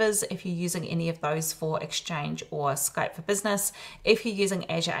proxy servers, if you're using any of those for Exchange or Skype for Business, if you're using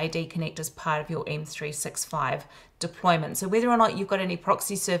Azure AD Connect as part of your M365 deployment. So whether or not you've got any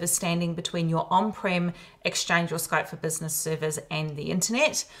proxy servers standing between your on-prem Exchange or Skype for Business servers and the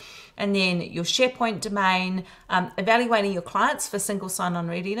internet, and then your SharePoint domain, evaluating your clients for single sign-on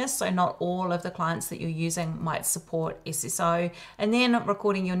readiness, so not all of the clients that you're using might support SSO, and then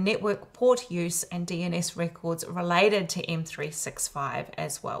recording your network port use and DNS records related to M365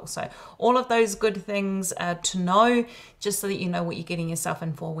 as well. So all of those good things to know, just so that you know what you're getting yourself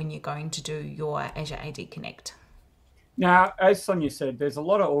in for when you're going to do your Azure AD Connect. Now, as Sonia said, there's a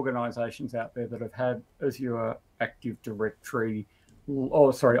lot of organizations out there that have had Azure Active Directory,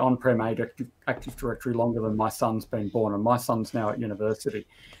 on-prem Active Directory longer than my son's been born, and my son's now at university.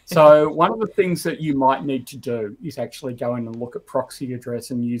 So one of the things that you might need to do is actually go in and look at proxy address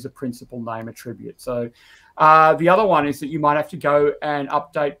and user principal name attribute. So the other one is that you might have to go and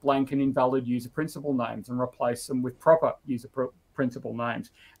update blank and invalid user principal names and replace them with proper user principal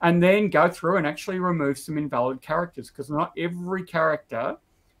names, and then go through and actually remove some invalid characters, because not every character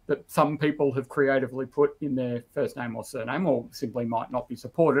that some people have creatively put in their first name or surname, or simply might not be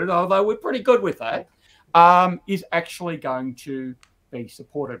supported, although we're pretty good with that, is actually going to be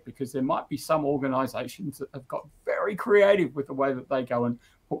supported, because there might be some organizations that have got very creative with the way that they go and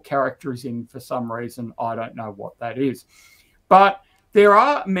put characters in for some reason. I don't know what that is. But there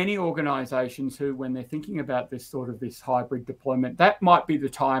are many organizations who, when they're thinking about this hybrid deployment, that might be the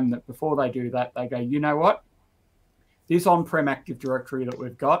time that before they do that, they go, you know what? This on-prem Active Directory that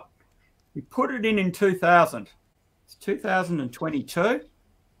we've got, we put it in 2000. It's 2022.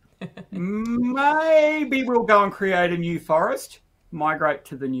 Maybe we'll go and create a new forest, migrate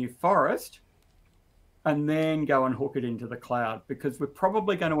to the new forest, and then go and hook it into the cloud, because we're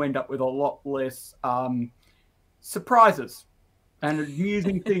probably going to end up with a lot less surprises and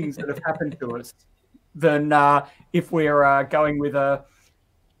amusing things that have happened to us than if we're going with a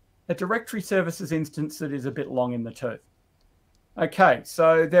directory services instance that is a bit long in the tooth. Okay,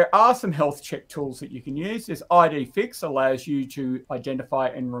 so there are some health check tools that you can use. This ID Fix allows you to identify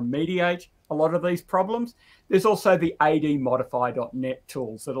and remediate a lot of these problems. There's also the admodify.net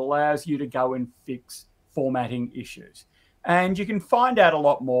tools that allows you to go and fix formatting issues. And you can find out a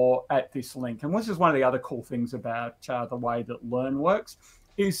lot more at this link. And this is one of the other cool things about the way that Learn works,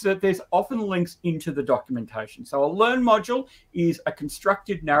 is that there's often links into the documentation. So a Learn module is a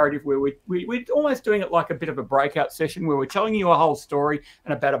constructed narrative where we're almost doing it like a bit of a breakout session where we're telling you a whole story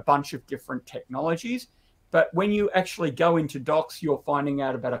and about a bunch of different technologies. But when you actually go into docs, you're finding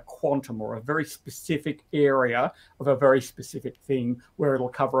out about a quantum or a very specific area of a very specific thing where it'll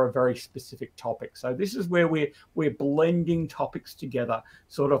cover a very specific topic. So this is where we're blending topics together,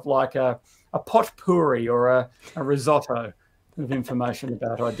 sort of like a potpourri or a risotto of information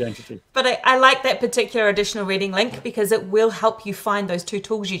about identity. But I like that particular additional reading link because it will help you find those two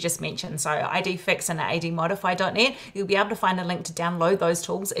tools you just mentioned. So IDFix and admodify.net, you'll be able to find a link to download those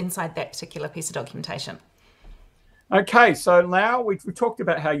tools inside that particular piece of documentation. Okay, so now we talked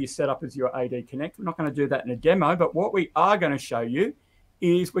about how you set up Azure AD Connect. We're not going to do that in a demo, but what we are going to show you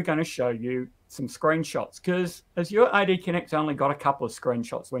is we're going to show you some screenshots, because Azure AD Connect's only got a couple of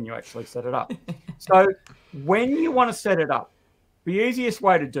screenshots when you actually set it up. So when you want to set it up, the easiest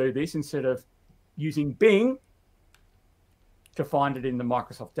way to do this, instead of using Bing to find it in the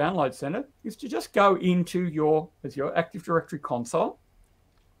Microsoft Download Center, is to just go into your Azure Active Directory console,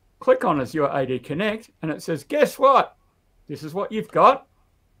 click on Azure AD Connect, and it says, guess what? This is what you've got.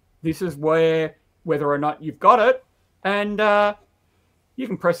 This is whether or not you've got it. And you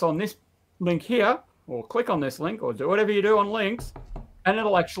can press on this link here, or click on this link, or do whatever you do on links, and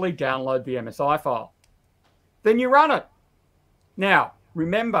it'll actually download the MSI file. Then you run it. Now,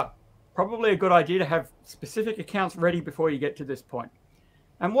 remember, probably a good idea to have specific accounts ready before you get to this point.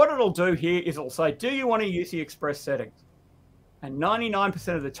 And what it'll do here is it'll say, do you want to use the express settings? And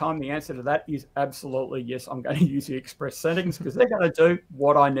 99% of the time, the answer to that is absolutely yes, I'm going to use the express settings, because they're going to do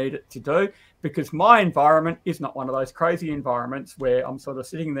what I need it to do, because my environment is not one of those crazy environments where I'm sort of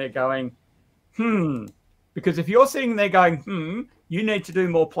sitting there going, because if you're sitting there going, you need to do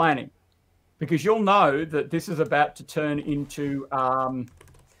more planning, because you'll know that this is about to turn into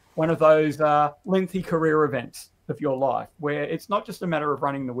one of those lengthy career events of your life, where it's not just a matter of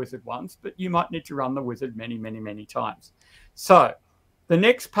running the wizard once, but you might need to run the wizard many, many, many times. So the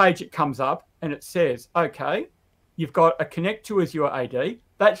next page, it comes up and it says, okay, you've got a connect to Azure AD.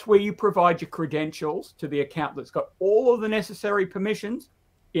 That's where you provide your credentials to the account that's got all of the necessary permissions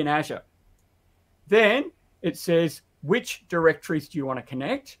in Azure. Then it says, which directories do you want to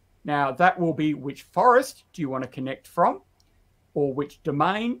connect? Now that will be which forest do you want to connect from, or which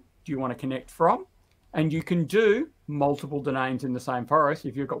domain do you want to connect from? And you can do multiple domains in the same forest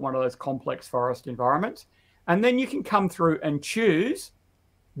if you've got one of those complex forest environments. And then you can come through and choose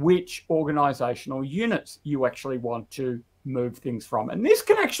which organizational units you actually want to move things from. And this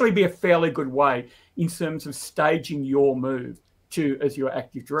can actually be a fairly good way in terms of staging your move to Azure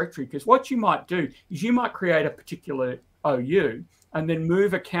Active Directory, because what you might do is you might create a particular OU and then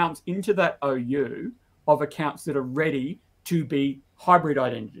move accounts into that OU of accounts that are ready to be hybrid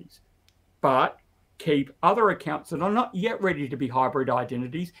identities, but keep other accounts that are not yet ready to be hybrid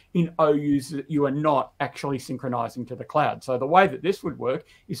identities in OUs that you are not actually synchronizing to the cloud. So the way that this would work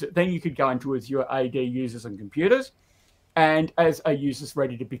is that then you could go into Azure AD users and computers, and as a user's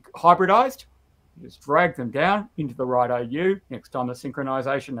ready to be hybridized, you just drag them down into the right OU. Next time the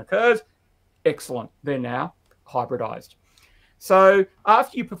synchronization occurs, excellent, they're now hybridized. So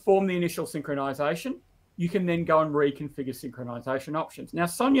after you perform the initial synchronization, you can then go and reconfigure synchronization options. Now,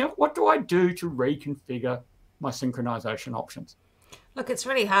 Sonia, what do I do to reconfigure my synchronization options? Look, it's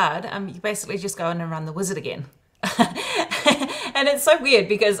really hard. You basically just go in and run the wizard again. And it's so weird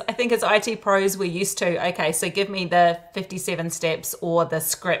because I think as IT pros, we're used to, okay, so give me the 57 steps or the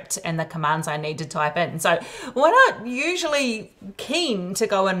script and the commands I need to type in. So we're not usually keen to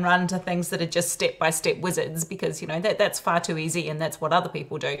go and run to things that are just step-by-step wizards because, you know, that's far too easy and that's what other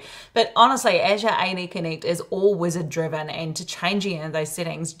people do. But honestly, Azure AD Connect is all wizard driven, and to change any of those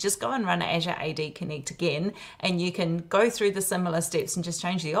settings, just go and run Azure AD Connect again and you can go through the similar steps and just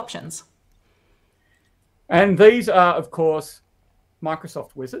change the options. And these are, of course,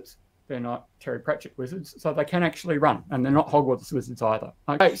 Microsoft wizards. they're not Terry Pratchett wizards, so they can actually run, and they're not Hogwarts wizards either.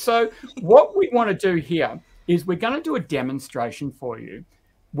 Okay, so what we want to do here is we're going to do a demonstration for you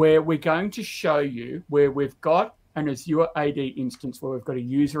where we're going to show you where we've got an Azure AD instance, where we've got a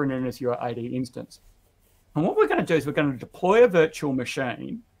user in an Azure AD instance. And what we're going to do is we're going to deploy a virtual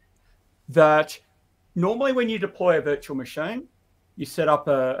machine that normally when you deploy a virtual machine, you set up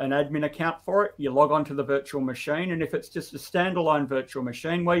an admin account for it, you log onto the virtual machine, and if it's just a standalone virtual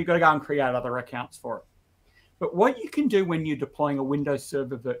machine, well, you've got to go and create other accounts for it. But what you can do when you're deploying a Windows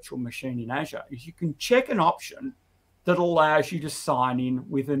Server virtual machine in Azure is you can check an option that allows you to sign in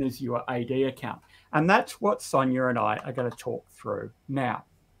with an Azure AD account. And that's what Sonia and I are going to talk through now.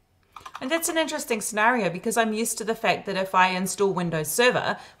 And that's an interesting scenario because I'm used to the fact that if I install Windows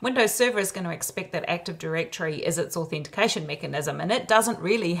Server is going to expect that Active Directory is its authentication mechanism, and it doesn't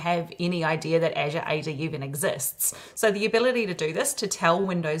really have any idea that Azure AD even exists. So the ability to do this, to tell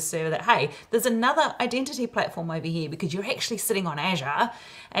Windows Server that, hey, there's another identity platform over here because you're actually sitting on Azure,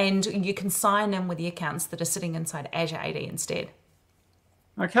 and you can sign in with the accounts that are sitting inside Azure AD instead.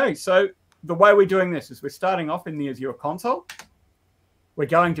 Okay, so the way we're doing this is we're starting off in the Azure console. We're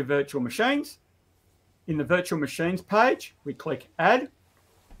going to virtual machines. In the virtual machines page, we click add.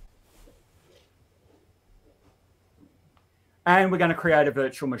 And we're going to create a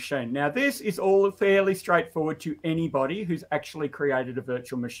virtual machine. Now, this is all fairly straightforward to anybody who's actually created a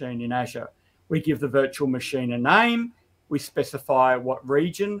virtual machine in Azure. We give the virtual machine a name. We specify what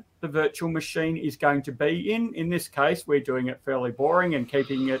region the virtual machine is going to be in. In this case, we're doing it fairly boring and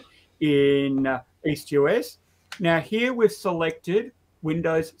keeping it in East US. Now, here we've selected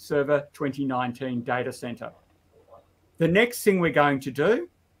Windows Server 2019 Data Center. The next thing we're going to do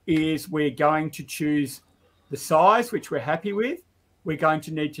is we're going to choose the size, which we're happy with. We're going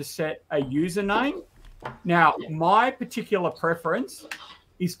to need to set a username. Now, my particular preference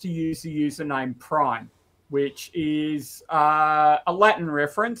is to use the username Prime, which is a Latin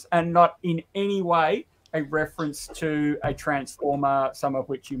reference and not in any way a reference to a transformer, some of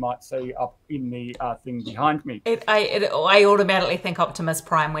which you might see up in the thing behind me. I automatically think Optimus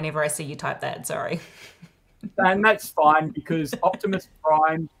Prime whenever I see you type that, sorry. And that's fine, because Optimus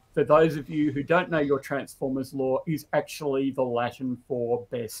Prime, for those of you who don't know your Transformers lore, is actually the Latin for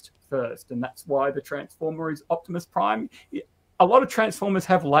best first. And that's why the Transformer is Optimus Prime. A lot of Transformers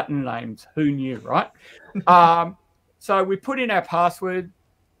have Latin names. Who knew, right? So we put in our password.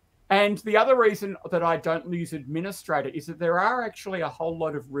 And the other reason that I don't use administrator is that there are actually a whole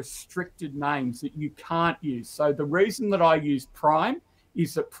lot of restricted names that you can't use. So the reason that I use Prime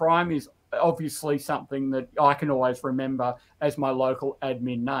is that Prime is obviously something that I can always remember as my local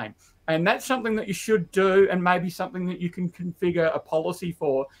admin name. And that's something that you should do, and maybe something that you can configure a policy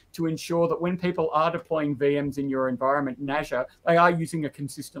for to ensure that when people are deploying VMs in your environment in Azure, they are using a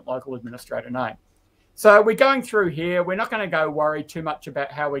consistent local administrator name. So we're going through here. We're not going to go worry too much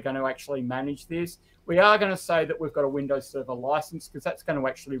about how we're going to actually manage this. We are going to say that we've got a Windows Server license because that's going to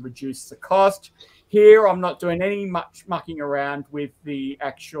actually reduce the cost. Here, I'm not doing any much mucking around with the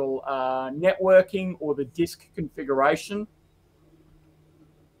actual networking or the disk configuration.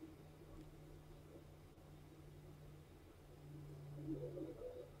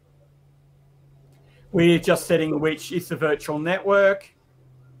 We're just setting which is the virtual network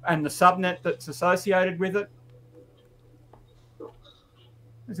and the subnet that's associated with it.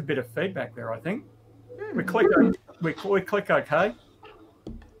 There's a bit of feedback there, I think. We click OK.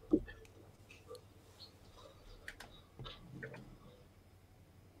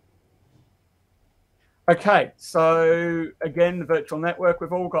 Okay, so again, the virtual network,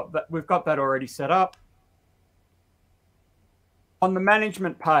 we've got that already set up. On the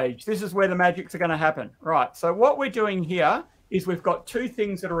management page, this is where the magics are going to happen. Right, so what we're doing here is we've got two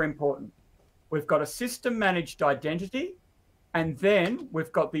things that are important. We've got a system managed identity, and then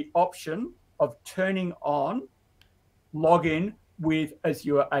we've got the option of turning on login with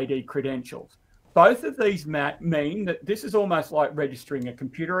Azure AD credentials. Both of these mean that this is almost like registering a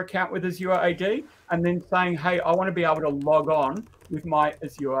computer account with Azure AD and then saying, hey, I want to be able to log on with my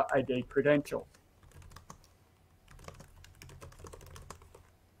Azure AD credentials.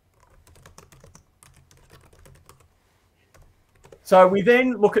 So we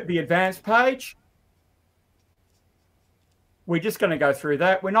then look at the advanced page. We're just going to go through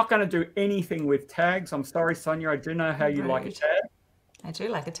that. We're not going to do anything with tags. I'm sorry, Sonia, I do know how you like a tag. I do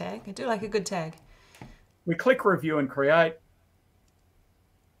like a tag. I do like a good tag. We click review and create.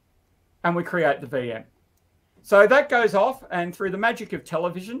 And we create the VM. So that goes off, and through the magic of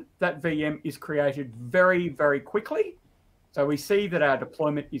television, that VM is created very, very quickly. So we see that our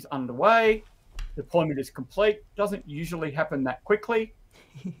deployment is underway. Deployment is complete. Doesn't usually happen that quickly.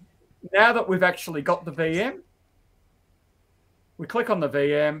 now that we've actually got the VM, we click on the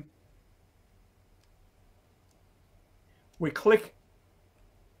VM. We click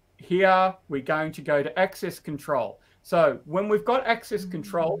here. We're going to go to access control. So when we've got access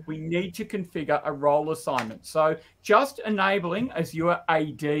control, we need to configure a role assignment. So just enabling Azure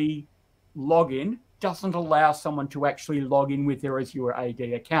AD login doesn't allow someone to actually log in with their Azure AD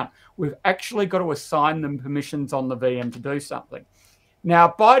account. We've actually got to assign them permissions on the VM to do something.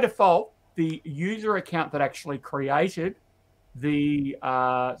 Now, by default, the user account that actually created the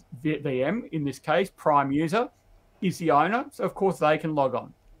VM, in this case, prime user, is the owner. So, of course, they can log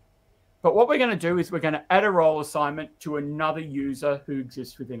on. But what we're going to do is we're going to add a role assignment to another user who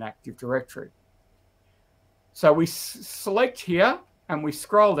exists within Active Directory. So we select here and we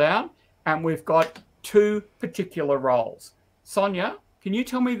scroll down and we've got two particular roles. Sonia, can you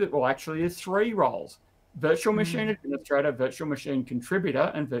tell me that, well, actually there's three roles: virtual machine administrator, virtual machine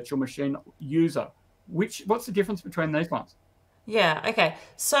contributor, and virtual machine user. What's the difference between these ones? Yeah, okay.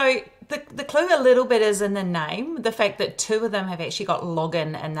 So the clue a little bit is in the name, the fact that two of them have actually got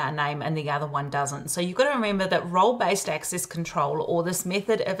login in their name and the other one doesn't. So you've got to remember that role-based access control, or this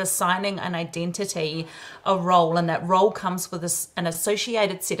method of assigning an identity a role, and that role comes with an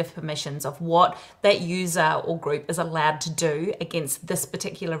associated set of permissions of what that user or group is allowed to do against this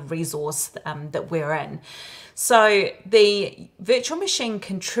particular resource that we're in. So the virtual machine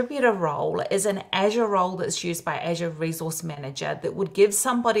contributor role is an Azure role that's used by Azure Resource Manager that would give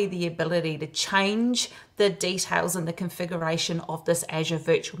somebody the ability to change the details and the configuration of this Azure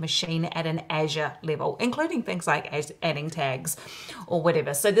virtual machine at an Azure level, including things like adding tags or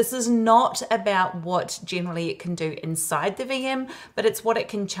whatever. So this is not about what generally it can do inside the VM, but it's what it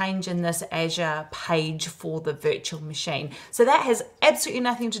can change in this Azure page for the virtual machine. So that has absolutely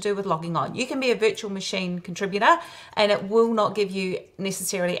nothing to do with logging on. You can be a virtual machine contributor and it will not give you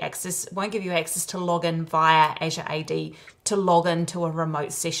necessarily access, won't give you access to log in via Azure AD to log into a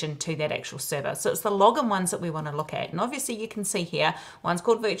remote session to that actual server. So it's the login ones that we want to look at. And obviously you can see here, one's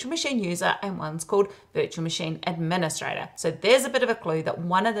called virtual machine user and one's called virtual machine administrator. So there's a bit of a clue that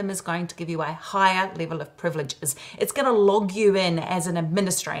one of them is going to give you a higher level of privileges. It's going to log you in as an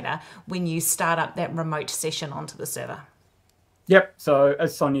administrator when you start up that remote session onto the server. Yep. So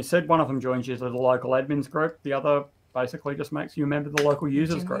as Sonia said, one of them joins you to the local admins group. The other basically just makes you a member of the local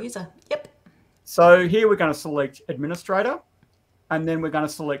users group. Yep. So here we're going to select administrator, and then we're going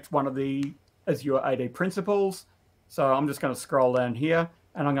to select one of the Azure AD principals. So I'm just going to scroll down here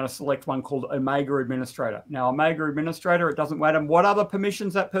and I'm going to select one called Omega Administrator. Now, Omega Administrator, it doesn't matter what other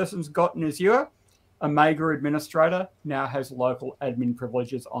permissions that person's got in Azure. Omega Administrator now has local admin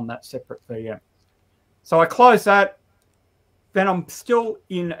privileges on that separate VM. So I close that. Then I'm still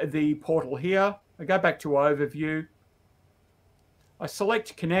in the portal here. I go back to Overview. I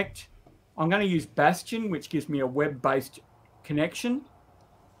select Connect. I'm going to use Bastion, which gives me a web-based connection.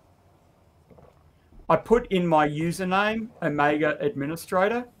 I put in my username, Omega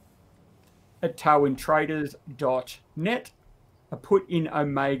Administrator, at tailwindtraders.net. I put in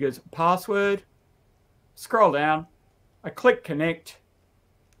Omega's password, scroll down, I click Connect,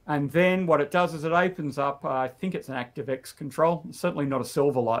 and then what it does is it opens up, I think it's an ActiveX control, it's certainly not a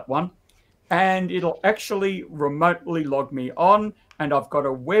Silverlight one, and it'll actually remotely log me on, and I've got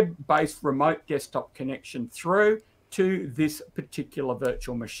a web-based remote desktop connection through to this particular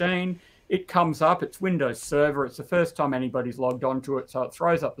virtual machine. It comes up, it's Windows Server, it's the first time anybody's logged onto it, so it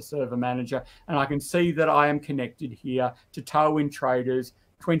throws up the server manager, and I can see that I am connected here to Tailwind Traders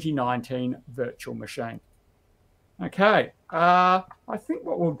 2019 virtual machine. Okay, I think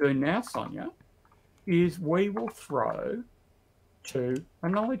what we'll do now, Sonia, is we will throw to a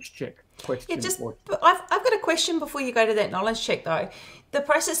knowledge check question. I've got a question before you go to that knowledge check though. The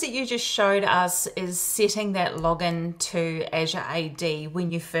process that you just showed us is setting that login to Azure AD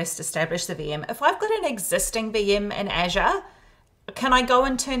when you first establish the VM. If I've got an existing VM in Azure, can I go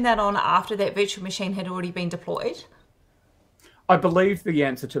and turn that on after that virtual machine had already been deployed? I believe the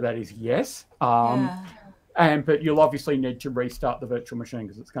answer to that is yes. But you'll obviously need to restart the virtual machine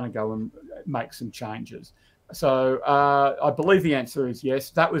because it's going to go and make some changes. So I believe the answer is yes.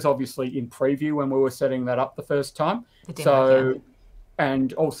 That was obviously in preview when we were setting that up the first time.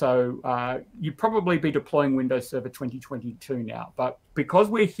 And also you'd probably be deploying Windows Server 2022 now. But because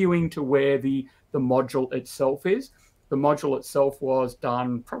we're hewing to where the module itself is, the module itself was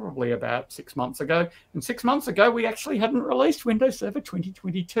done probably about 6 months ago. And 6 months ago, we actually hadn't released Windows Server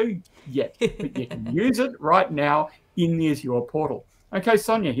 2022 yet. But you can use it right now in the Azure portal. Okay,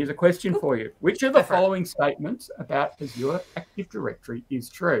 Sonia, here's a question for you. Which of the following statements about Azure Active Directory is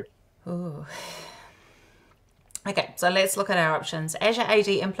true? Ooh. Okay, so let's look at our options. Azure AD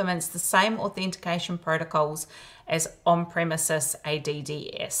implements the same authentication protocols as on-premises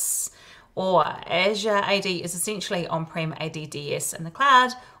ADDS. Or Azure AD is essentially on-prem ADDS in the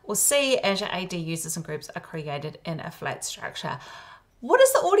cloud. Or C, Azure AD users and groups are created in a flat structure. What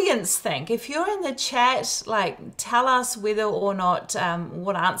does the audience think? If you're in the chat, like, tell us whether or not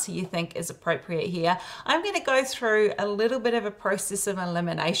what answer you think is appropriate here. I'm going to go through a little bit of a process of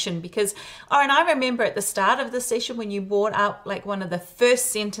elimination because, Orin, I remember at the start of the session when you brought up like one of the first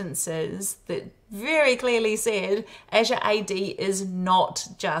sentences that very clearly said Azure AD is not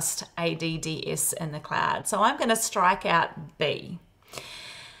just ADDS in the cloud. So I'm going to strike out B.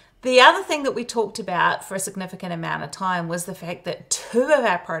 The other thing that we talked about for a significant amount of time was the fact that two of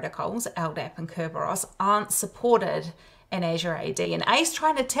our protocols, LDAP and Kerberos, aren't supported in Azure AD. And A's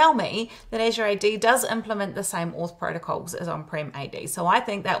trying to tell me that Azure AD does implement the same auth protocols as on-prem AD. So I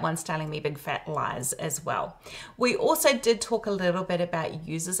think that one's telling me big fat lies as well. We also did talk a little bit about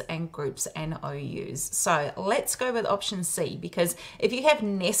users and groups and OUs. So let's go with option C, because if you have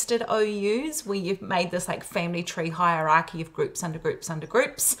nested OUs where you've made this like family tree hierarchy of groups under groups under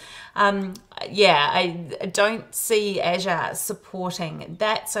groups, I don't see Azure supporting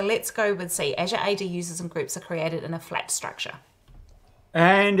that. So let's go with C. Azure AD users and groups are created in a flat structure.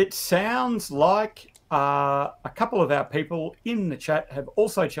 And it sounds like a couple of our people in the chat have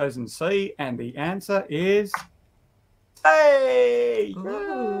also chosen C, and the answer is A.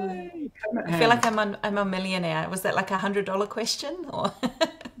 I feel like I'm a millionaire. Was that like $100 question? Or I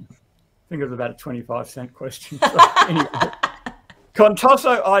think it was about a 25-cent question. So anyway.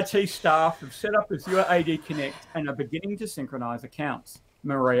 Contoso IT staff have set up Azure AD Connect and are beginning to synchronize accounts.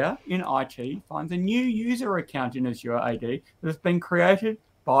 Maria in IT finds a new user account in Azure AD that has been created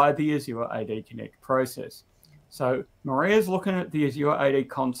by the Azure AD Connect process. So Maria's looking at the Azure AD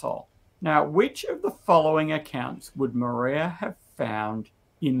console. Now, which of the following accounts would Maria have found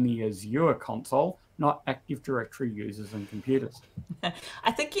in the Azure console, not Active Directory users and computers?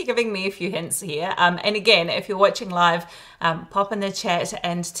 I think you're giving me a few hints here. And again, if you're watching live, pop in the chat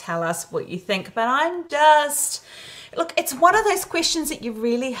and tell us what you think. But I'm just... Look, it's one of those questions that you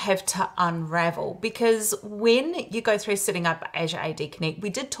really have to unravel, because when you go through setting up Azure AD Connect, we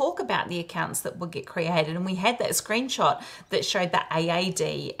did talk about the accounts that will get created, and we had that screenshot that showed the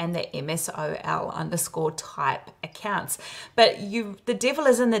AAD and the MSOL_type accounts. But the devil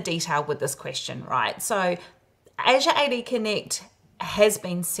is in the detail with this question, right? So Azure AD Connect has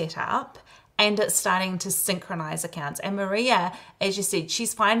been set up and it's starting to synchronize accounts. And Maria, as you said,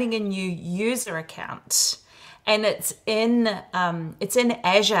 she's finding a new user account. And it's in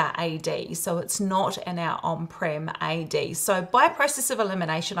Azure AD, so it's not in our on-prem AD. So by process of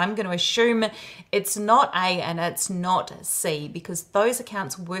elimination, I'm going to assume it's not A and it's not C, because those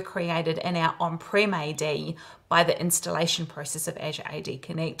accounts were created in our on-prem AD by the installation process of Azure AD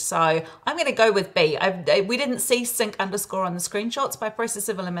Connect. So I'm going to go with B. We didn't see sync underscore on the screenshots. By process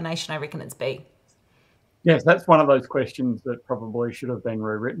of elimination, I reckon it's B. Yes, that's one of those questions that probably should have been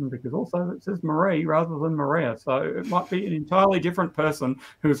rewritten, because also it says Marie rather than Maria. So it might be an entirely different person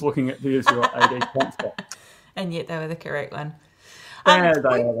who's looking at the Azure AD console. And yet they were the correct one.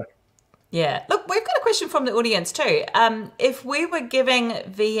 Yeah, look, we've got a question from the audience too. If we were giving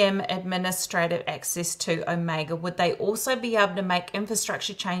VM administrative access to Omega, would they also be able to make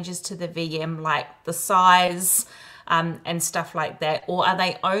infrastructure changes to the VM, like the size, and stuff like that? Or are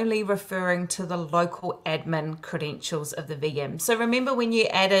they only referring to the local admin credentials of the VM? So remember when you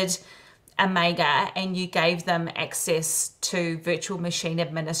added Omega and you gave them access to virtual machine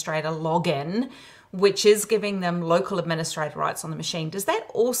administrator login, which is giving them local administrator rights on the machine, does that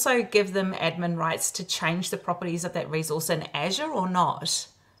also give them admin rights to change the properties of that resource in Azure or not?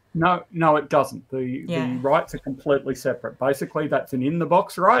 No, it doesn't. The rights are completely separate. Basically, that's an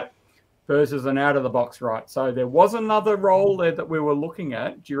in-the-box right versus an out-of-the-box right. So there was another role there that we were looking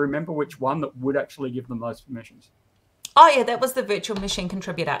at. Do you remember which one that would actually give them those permissions? Oh, yeah, that was the virtual machine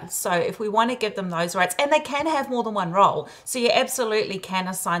contributor. So if we want to give them those rights, and they can have more than one role, so you absolutely can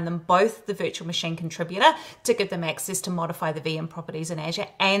assign them both the virtual machine contributor to give them access to modify the VM properties in Azure,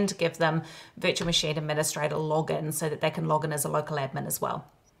 and give them virtual machine administrator login so that they can log in as a local admin as well.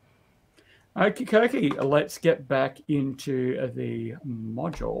 Okie dokie, let's get back into the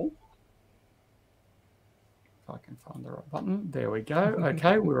module. If I can find the right button. There we go.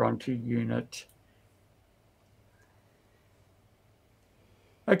 Okay, we're on to unit.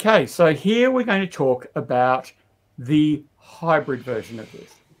 Okay, so here we're going to talk about the hybrid version of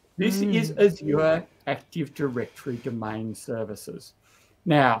this. This is Azure Active Directory Domain Services.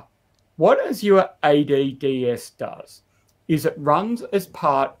 Now, what Azure AD DS does is it runs as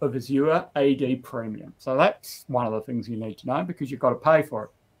part of Azure AD Premium. So that's one of the things you need to know because you've got to pay for it.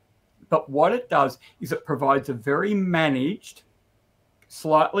 But what it does is it provides a very managed,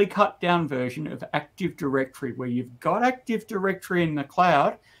 slightly cut down version of Active Directory where you've got Active Directory in the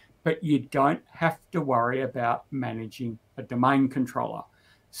cloud, but you don't have to worry about managing a domain controller.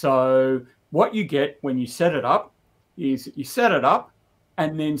 So what you get when you set it up is you set it up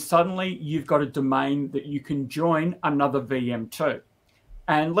and then suddenly you've got a domain that you can join another VM to.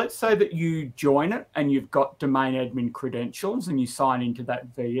 And let's say that you join it and you've got domain admin credentials and you sign into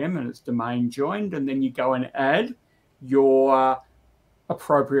that VM and it's domain joined, and then you go and add your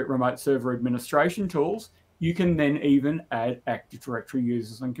appropriate remote server administration tools. You can then even add Active Directory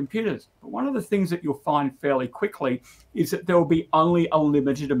users and computers. But one of the things that you'll find fairly quickly is that there will be only a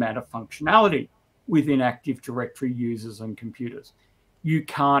limited amount of functionality within Active Directory users and computers. You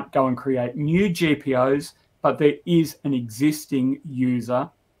can't go and create new GPOs, but there is an existing user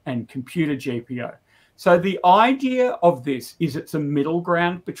and computer GPO. So the idea of this is it's a middle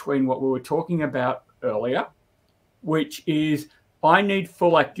ground between what we were talking about earlier, which is I need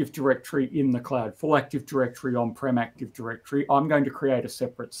full Active Directory in the cloud, full Active Directory on-prem Active Directory. I'm going to create a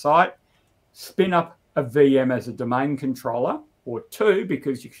separate site, spin up a VM as a domain controller, or two,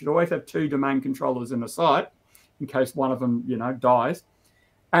 because you should always have two domain controllers in a site in case one of them, dies.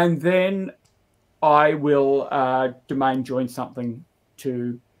 And then I will domain join something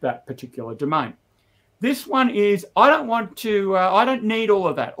to that particular domain. This one is, I don't need all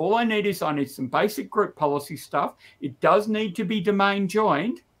of that. All I need is I need some basic group policy stuff. It does need to be domain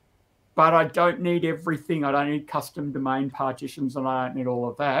joined, but I don't need everything. I don't need custom domain partitions and I don't need all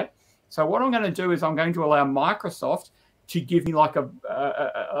of that. So what I'm going to do is I'm going to allow Microsoft to give me like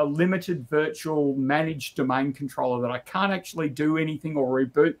a limited virtual managed domain controller that I can't actually do anything or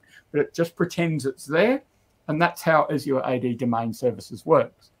reboot, but it just pretends it's there. And that's how Azure AD Domain Services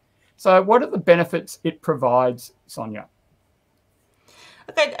works. So what are the benefits it provides, Sonia?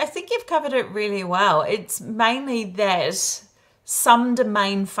 Okay, I think you've covered it really well. It's mainly that some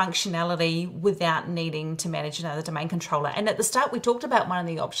domain functionality without needing to manage another domain controller. And at the start, we talked about one of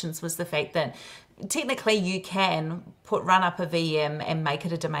the options was the fact that technically you can run up a VM and make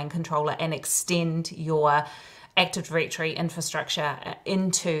it a domain controller and extend your Active Directory infrastructure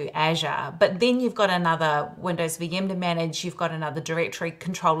into Azure. But then you've got another Windows VM to manage, you've got another directory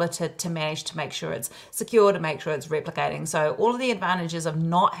controller to manage to make sure it's secure, to make sure it's replicating. So all of the advantages of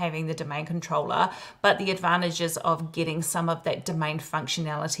not having the domain controller, but the advantages of getting some of that domain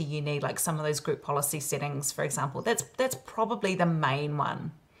functionality you need, like some of those group policy settings, for example. That's probably the main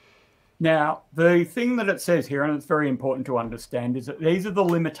one. Now, the thing that it says here, and it's very important to understand, is that these are the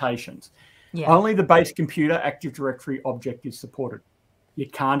limitations. Yeah. Only the base computer Active Directory object is supported. You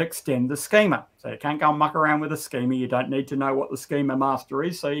can't extend the schema. So you can't go and muck around with a schema. You don't need to know what the schema master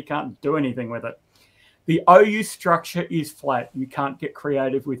is, so you can't do anything with it. The OU structure is flat. You can't get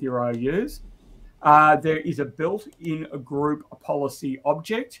creative with your OUs. There is a built-in group policy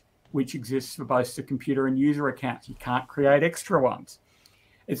object, which exists for both the computer and user accounts. You can't create extra ones.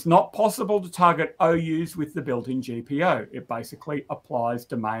 It's not possible to target OUs with the built-in GPO. It basically applies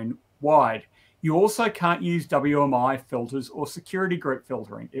domain-wide. You also can't use WMI filters or security group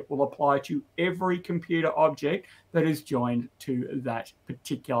filtering. It will apply to every computer object that is joined to that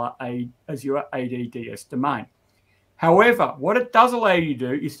particular Azure AD DS domain. However, what it does allow you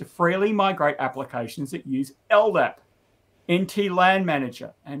to do is to freely migrate applications that use LDAP, NT LAN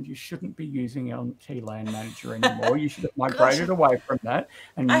Manager, and you shouldn't be using NT LAN Manager anymore. You should have migrated away from that.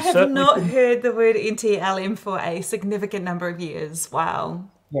 And I have not heard the word NTLM for a significant number of years. Wow.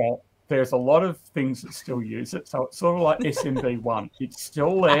 Well, there's a lot of things that still use it. So it's sort of like SMB1. It's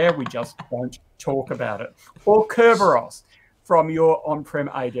still there. We just don't talk about it. Or Kerberos from your on-prem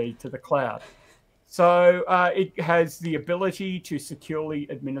AD to the cloud. So it has the ability to securely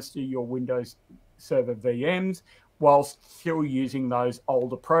administer your Windows Server VMs whilst still using those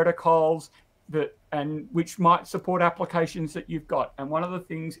older protocols which might support applications that you've got. And one of the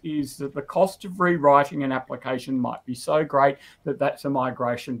things is that the cost of rewriting an application might be so great that that's a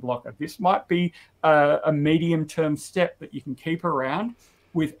migration blocker. This might be a medium-term step that you can keep around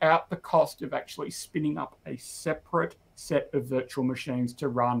without the cost of actually spinning up a separate set of virtual machines to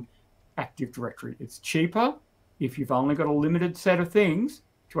run Active Directory. It's cheaper if you've only got a limited set of things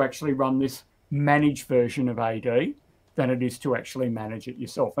to actually run this managed version of AD than it is to actually manage it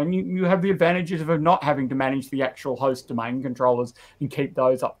yourself. And you have the advantages of not having to manage the actual host domain controllers and keep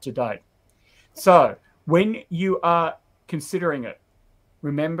those up to date. So when you are considering it,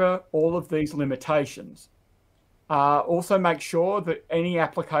 remember all of these limitations. Also make sure that any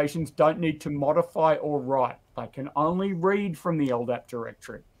applications don't need to modify or write. They can only read from the LDAP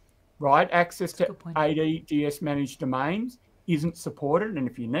directory. Right access to AD DS managed domains isn't supported. And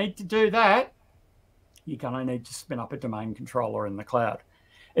if you need to do that, you're going to need to spin up a domain controller in the cloud.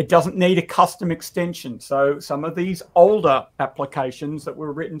 It doesn't need a custom extension. So some of these older applications that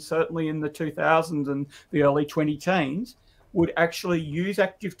were written certainly in the 2000s and the early 2010s would actually use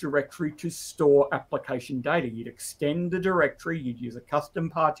Active Directory to store application data. You'd extend the directory, you'd use a custom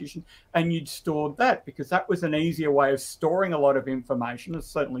partition, and you'd store that because that was an easier way of storing a lot of information, and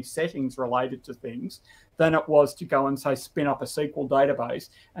certainly settings related to things, than it was to go and, say, spin up a SQL database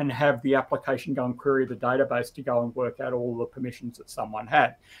and have the application go and query the database to go and work out all the permissions that someone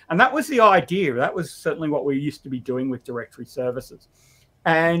had. And that was the idea. That was certainly what we used to be doing with directory services.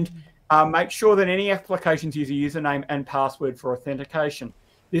 And make sure that any applications use a username and password for authentication.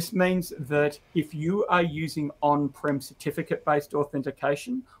 This means that if you are using on-prem certificate-based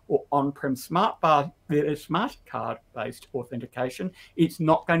authentication or on-prem smart card-based authentication, it's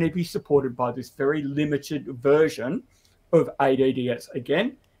not going to be supported by this very limited version of ADDS.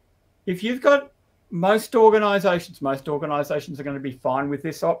 Again, if you've got most organizations are going to be fine with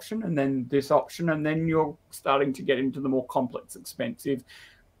this option and then this option, and then you're starting to get into the more complex, expensive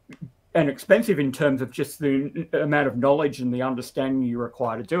in terms of just the amount of knowledge and the understanding you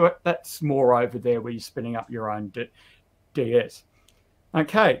require to do it. That's more over there where you're spinning up your own DS.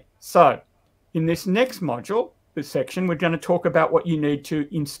 Okay, so in this next module, this section, we're going to talk about what you need to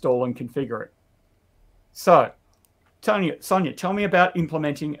install and configure it. So, Sonia, tell me about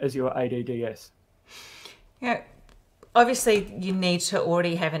implementing Azure AD DS. Yeah. Obviously, you need to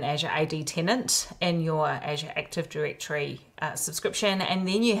already have an Azure AD tenant in your Azure Active Directory subscription, and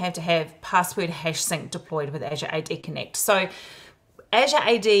then you have to have password hash sync deployed with Azure AD Connect. So Azure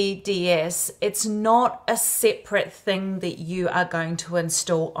AD DS, it's not a separate thing that you are going to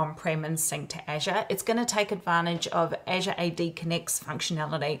install on-prem and sync to Azure. It's going to take advantage of Azure AD Connect's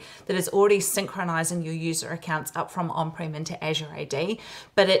functionality that is already synchronizing your user accounts up from on-prem into Azure AD,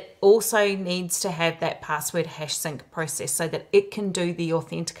 but it also needs to have that password hash sync process so that it can do the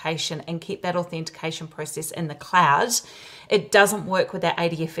authentication and keep that authentication process in the cloud. It doesn't work with that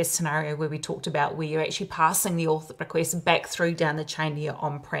ADFS scenario where we talked about, where you're actually passing the auth request back through down the chain to your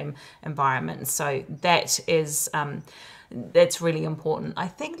on-prem environment. So that is that's really important. I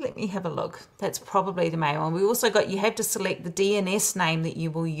think, let me have a look. That's probably the main one. We also got, you have to select the DNS name that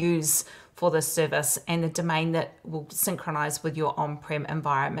you will use for this service and the domain that will synchronize with your on-prem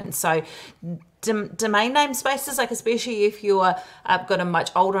environment. So domain name spaces, like especially if you're got a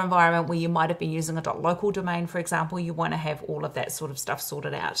much older environment where you might have been using a .local domain, for example, you want to have all of that sort of stuff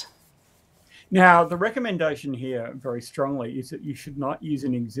sorted out. Now, the recommendation here very strongly is that you should not use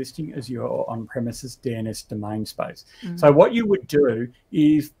an existing Azure or on-premises DNS domain space. So what you would do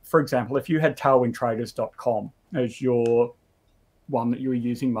is, for example, if you had tailwindtraders.com as your one that you were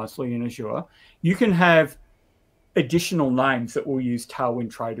using mostly in Azure, you can have additional names that will use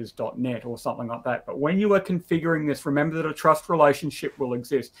tailwindtraders.net or something like that. But when you are configuring this, remember that a trust relationship will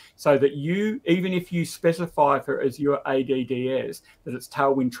exist so that you, even if you specify for Azure ADDS that it's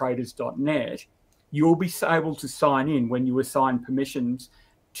tailwindtraders.net, you'll be able to sign in when you assign permissions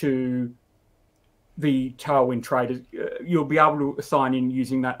to the Tailwind Traders. You'll be able to sign in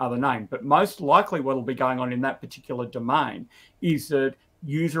using that other name. But most likely what will be going on in that particular domain is that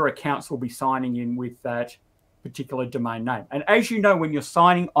user accounts will be signing in with that particular domain name. And as you know, when you're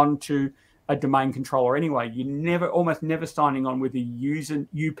signing onto a domain controller anyway, you're almost never signing on with a user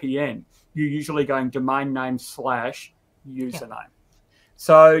UPN. You're usually going domain name / username. Yep.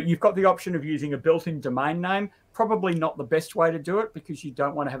 So you've got the option of using a built-in domain name. Probably not the best way to do it because you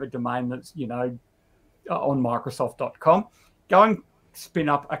don't want to have a domain that's, you know, on Microsoft.com. Go and spin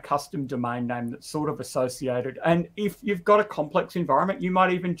up a custom domain name that's sort of associated. And if you've got a complex environment, you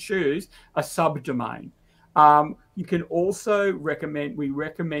might even choose a subdomain. You can also we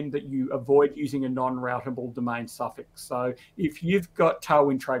recommend that you avoid using a non-routable domain suffix. So if you've got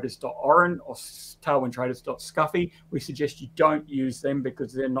tailwindtraders.orin or tailwindtraders.scuffy, we suggest you don't use them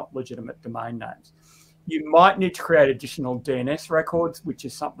because they're not legitimate domain names. You might need to create additional DNS records, which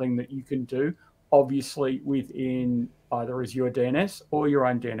is something that you can do, obviously, within either Azure DNS or your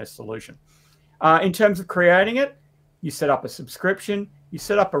own DNS solution. In terms of creating it, you set up a subscription, you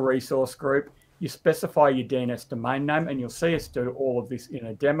set up a resource group, you specify your DNS domain name, and you'll see us do all of this in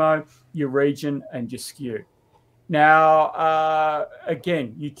a demo, your region, and your SKU. Now,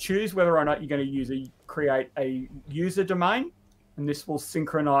 again, you choose whether or not you're going to create a user domain, and this will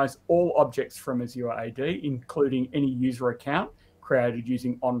synchronize all objects from Azure AD, including any user account created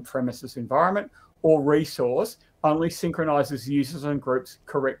using on-premises environment, or resource only synchronizes users and groups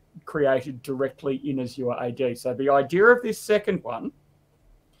created directly in Azure AD. So the idea of this second one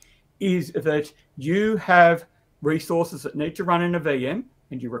is that you have resources that need to run in a VM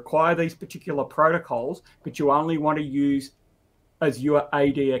and you require these particular protocols, but you only want to use Azure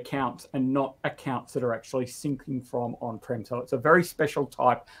AD accounts and not accounts that are actually syncing from on-prem. So it's a very special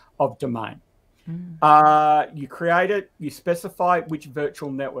type of domain. You create it, you specify which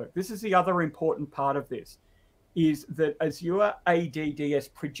virtual network. This is the other important part of this, is that Azure AD DS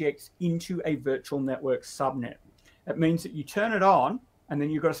projects into a virtual network subnet. It means that you turn it on and then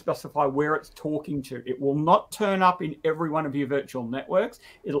you've got to specify where it's talking to. It will not turn up in every one of your virtual networks.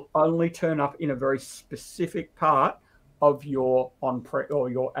 It'll only turn up in a very specific part of your on-prem or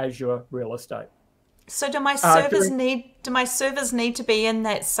your Azure real estate. So do my servers need to be in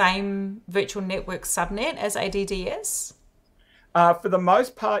that same virtual network subnet as ADDS? For the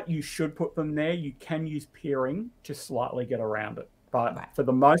most part, you should put them there. You can use peering to slightly get around it. But for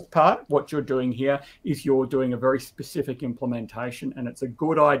the most part, what you're doing here is you're doing a very specific implementation, and it's a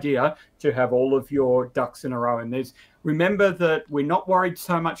good idea to have all of your ducks in a row. And remember that we're not worried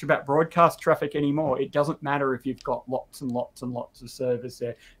so much about broadcast traffic anymore. It doesn't matter if you've got lots and lots and lots of servers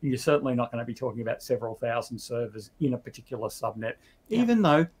there. And you're certainly not going to be talking about several thousand servers in a particular subnet, even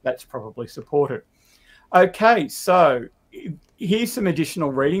though that's probably supported. Okay, so here's some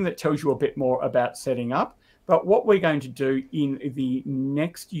additional reading that tells you a bit more about setting up. But what we're going to do in the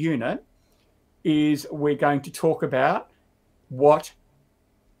next unit is we're going to talk about what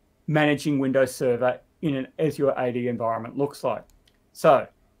managing Windows Server in an Azure AD environment looks like. So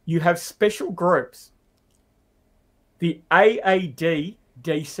you have special groups. The AAD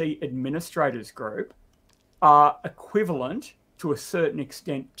DC administrators group are equivalent to a certain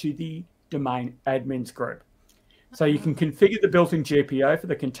extent to the domain admins group. So you can configure the built-in GPO for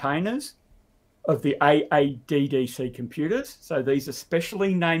the containers of the AADDC computers. So these are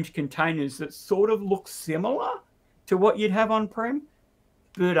specially named containers that sort of look similar to what you'd have on-prem,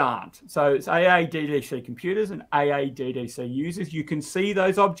 but aren't. So it's AADDC computers and AADDC users. You can see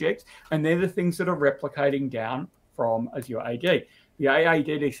those objects, and they're the things that are replicating down from Azure AD. The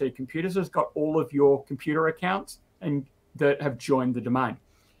AADDC computers has got all of your computer accounts and that have joined the domain.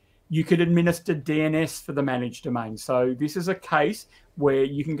 You could administer DNS for the managed domain. So this is a case where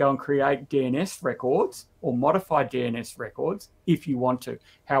you can go and create DNS records or modify DNS records if you want to.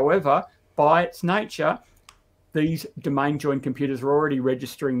 However, by its nature, these domain joined computers are already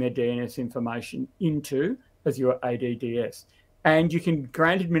registering their DNS information into Azure AD DS. And you can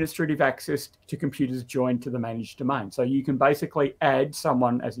grant administrative access to computers joined to the managed domain. So you can basically add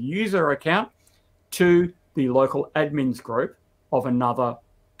someone as a user account to the local admins group of another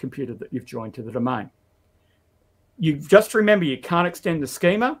computer that you've joined to the domain. You just remember you can't extend the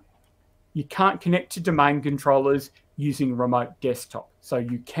schema. You can't connect to domain controllers using remote desktop. So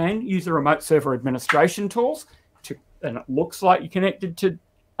you can use the remote server administration tools and it looks like you're connected to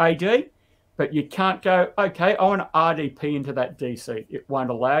AD, but you can't go, okay, I want to RDP into that DC. It won't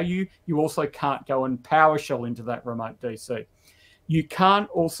allow you. You also can't go and PowerShell into that remote DC. You can't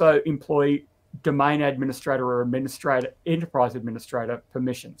also employ domain administrator or enterprise administrator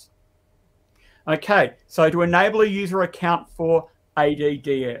permissions. Okay, so to enable a user account for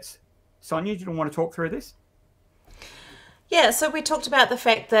ADDS. Sonia, do you want to talk through this? Yeah, so we talked about the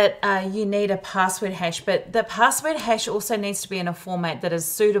fact that you need a password hash, but the password hash also needs to be in a format that is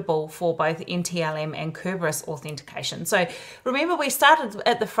suitable for both NTLM and Kerberos authentication. So remember, we started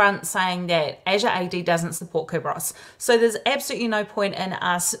at the front saying that Azure AD doesn't support Kerberos. So there's absolutely no point in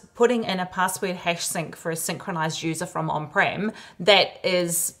us putting in a password hash sync for a synchronized user from on-prem that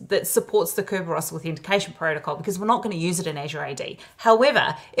supports the Kerberos authentication protocol, because we're not going to use it in Azure AD.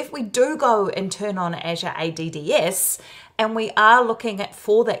 However, if we do go and turn on Azure AD DS, and we are looking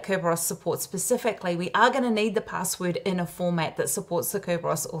for that Kerberos support specifically, we are going to need the password in a format that supports the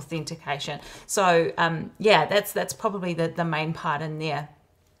Kerberos authentication. So yeah, that's probably the main part in there.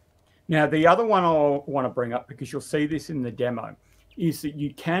 Now, the other one I want to bring up, because you'll see this in the demo, is that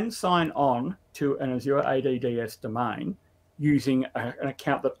you can sign on to an Azure AD DS domain using an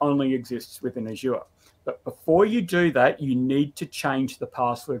account that only exists within Azure. But before you do that, you need to change the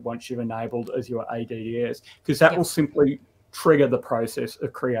password once you've enabled Azure AD DS, because that will simply trigger the process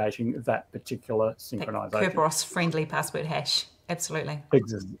of creating that particular synchronization. Kerberos friendly password hash. Absolutely.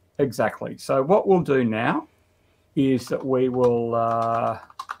 Exactly. So what we'll do now is that we will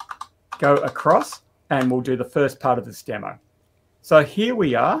go across and we'll do the first part of this demo. So here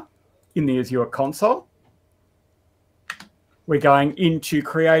we are in the Azure console. We're going into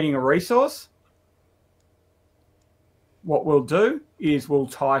creating a resource. what we'll do is we'll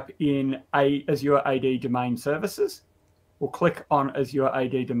type in Azure AD Domain Services. We'll click on Azure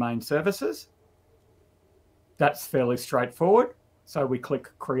AD Domain Services. That's fairly straightforward. So we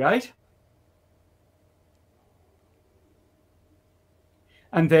click Create.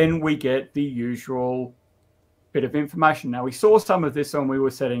 And then we get the usual bit of information. Now, we saw some of this when we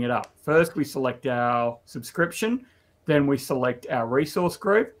were setting it up. First, we select our subscription. Then we select our resource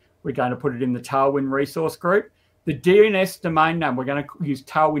group. We're going to put it in the Tailwind resource group. The DNS domain name, we're going to use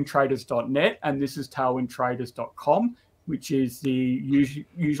tailwindtraders.net, and this is tailwindtraders.com, which is the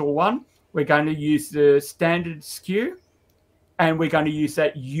usual one. We're going to use the standard SKU, and we're going to use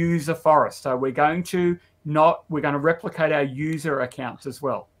that user forest. So we're going to replicate our user accounts as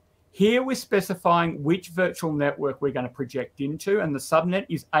well. Here we're specifying which virtual network we're going to project into, and the subnet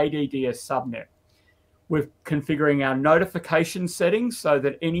is AD DS subnet. We're configuring our notification settings so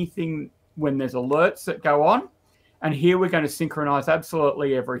that anything when there's alerts that go on, and here we're going to synchronize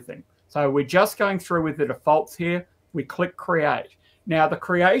absolutely everything. So we're just going through with the defaults here. We click Create. Now, the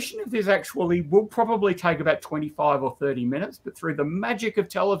creation of this actually will probably take about 25 or 30 minutes, but through the magic of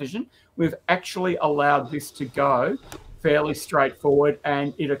television, we've actually allowed this to go fairly straightforward,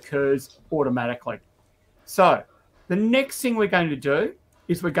 and it occurs automatically. So the next thing we're going to do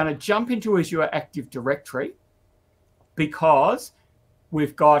is we're going to jump into Azure Active Directory, because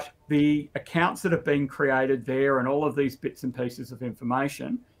we've got the accounts that have been created there and all of these bits and pieces of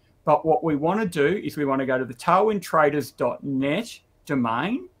information. But what we want to do is we want to go to the tailwindtraders.net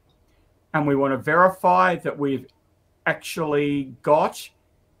domain, and we want to verify that we've actually got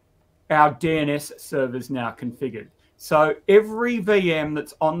our DNS servers now configured. So every VM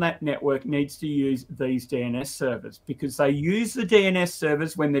that's on that network needs to use these DNS servers, because they use the DNS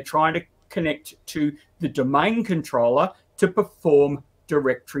servers when they're trying to connect to the domain controller to perform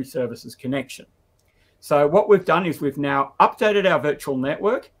directory services connection. So what we've done is we've now updated our virtual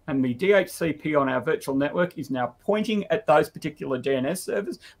network, and the DHCP on our virtual network is now pointing at those particular DNS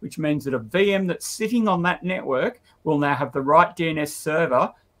servers, which means that a VM that's sitting on that network will now have the right DNS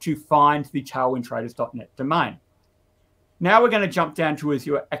server to find the tailwindtraders.net domain. Now we're going to jump down to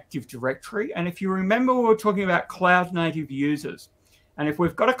Azure Active Directory. And if you remember, we were talking about cloud native users. And if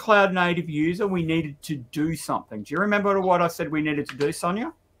we've got a cloud native user, we needed to do something. Do you remember what I said we needed to do,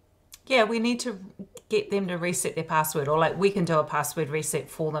 Sonia? Yeah, we need to get them to reset their password, or like we can do a password reset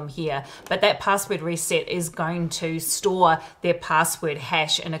for them here. But that password reset is going to store their password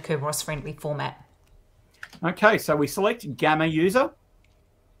hash in a Kerberos-friendly format. Okay, so we select Gamma user.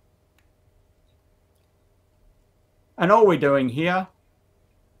 And all we're doing here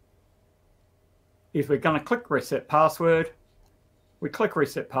is we're going to click Reset Password. We click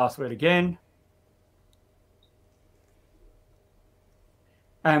Reset Password again.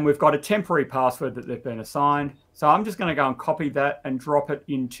 And we've got a temporary password that they've been assigned. So I'm just going to go and copy that and drop it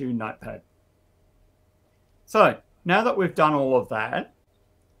into Notepad. So now that we've done all of that,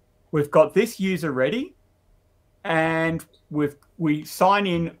 we've got this user ready, and we sign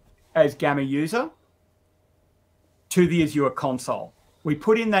in as Gamma user to the Azure console. We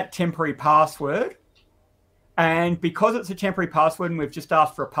put in that temporary password, and because it's a temporary password and we've just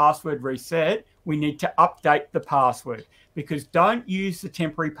asked for a password reset, we need to update the password, because don't use the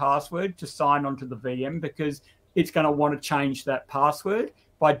temporary password to sign onto the VM, because it's going to want to change that password.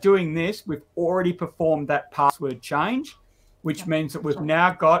 By doing this, we've already performed that password change, which means that we've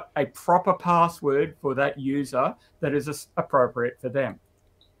now got a proper password for that user that is appropriate for them.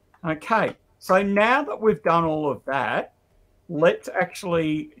 Okay. So now that we've done all of that, let's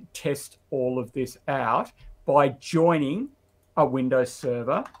actually test all of this out by joining a Windows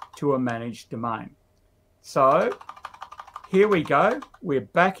server to a managed domain. So here we go. We're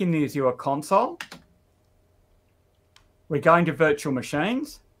back in the Azure console. We're going to virtual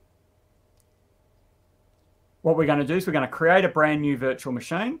machines. What we're going to do is we're going to create a brand new virtual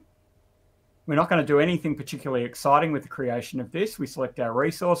machine. We're not going to do anything particularly exciting with the creation of this. We select our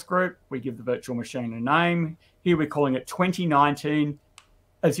resource group. We give the virtual machine a name. Here we're calling it 2019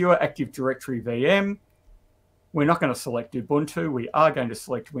 Azure Active Directory VM. We're not going to select Ubuntu. We are going to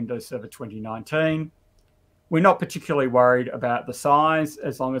select Windows Server 2019. We're not particularly worried about the size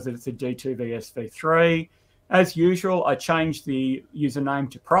as long as it's a D2 v3. As usual, I changed the username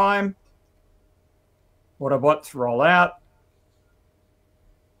to Prime. What I want to roll out.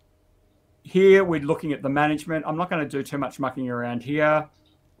 Here, we're looking at the management. I'm not going to do too much mucking around here.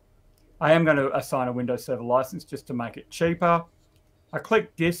 I am going to assign a Windows Server license just to make it cheaper. I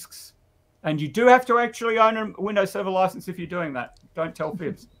click disks, and you do have to actually own a Windows Server license if you're doing that. Don't tell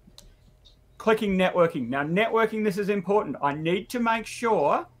fibs. Clicking networking. Now, networking, this is important. I need to make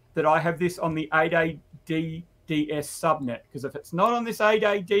sure that I have this on the AD DS subnet, because if it's not on this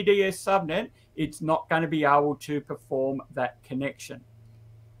AD DS subnet, it's not going to be able to perform that connection.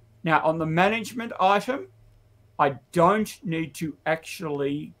 Now, on the management item, I don't need to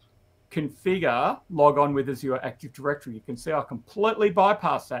actually configure log on with Azure Active Directory. You can see I completely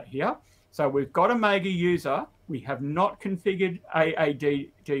bypass that here. So we've got a mega user. We have not configured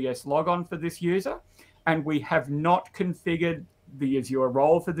AADDS logon for this user, and we have not configured the Azure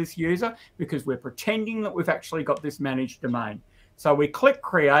role for this user because we're pretending that we've actually got this managed domain. So we click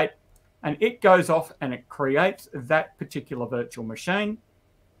create, and it goes off and it creates that particular virtual machine.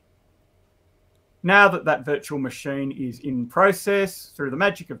 Now that that virtual machine is in process, through the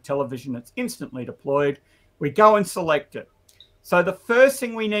magic of television, it's instantly deployed. We go and select it. So the first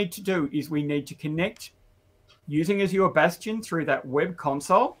thing we need to do is we need to connect using Azure Bastion through that web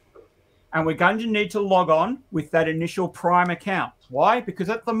console. And we're going to need to log on with that initial Prime account. Why? Because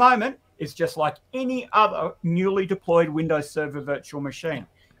at the moment, it's just like any other newly deployed Windows Server virtual machine.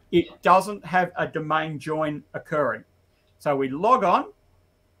 It doesn't have a domain join occurring. So we log on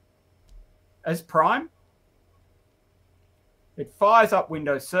as Prime. It fires up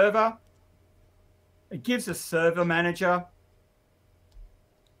Windows Server. It gives us Server Manager.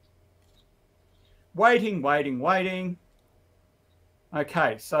 Waiting.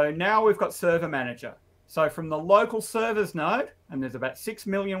 Okay, so now we've got Server Manager. So from the local servers node, and there's about 6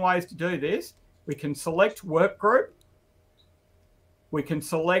 million ways to do this, we can select work group. We can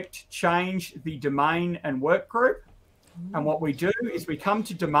select change the domain and work group. And what we do is we come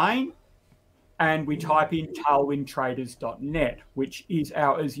to domain and we type in tailwindtraders.net, which is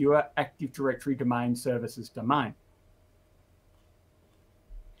our Azure Active Directory domain services domain.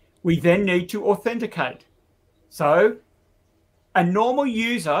 We then need to authenticate. So a normal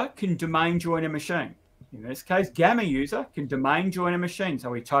user can domain join a machine. In this case, Gamma user can domain join a machine. So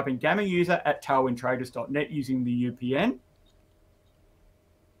we type in Gamma user at tailwindtraders.net using the UPN.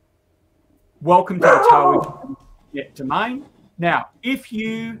 Welcome to the Tailwind.net domain. Now, if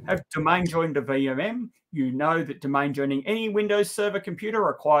you have domain joined a VMM, you know that domain joining any Windows Server computer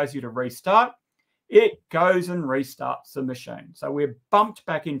requires you to restart. It goes and restarts the machine. So we're bumped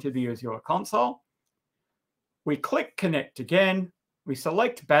back into the Azure console. We click connect again. We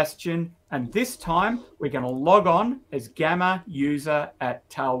select Bastion, and this time we're going to log on as Gamma user at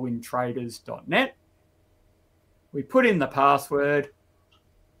tailwindtraders.net. We put in the password.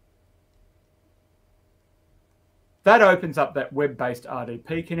 That opens up that web-based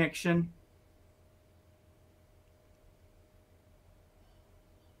RDP connection.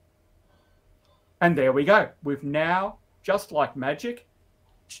 And there we go. We've now, just like magic,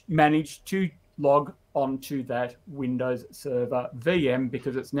 managed to log onto that Windows Server VM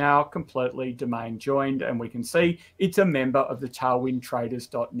because it's now completely domain joined, and we can see it's a member of the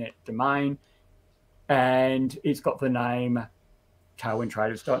tailwindtraders.net domain, and it's got the name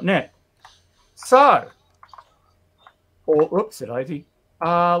tailwindtraders.net. So, oops,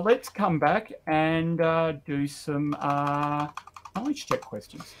 let's come back and do some knowledge check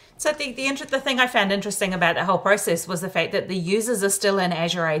questions. So the thing I found interesting about the whole process was the fact that the users are still in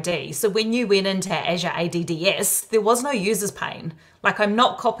Azure AD. So when you went into Azure AD DS, there was no users pane. Like, I'm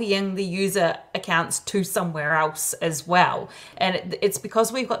not copying the user accounts to somewhere else as well. And it's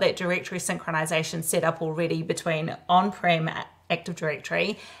because we've got that directory synchronization set up already between on-prem Active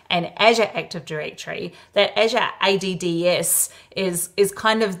Directory and Azure Active Directory, that Azure AD DS is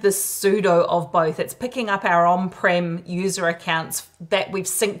kind of the pseudo of both. It's picking up our on-prem user accounts that we've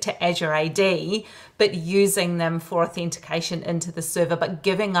synced to Azure AD, but using them for authentication into the server, but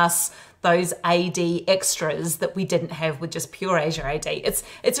giving us those AD extras that we didn't have with just pure Azure AD.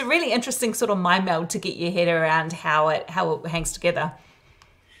 It's a really interesting sort of mind meld to get your head around how it hangs together.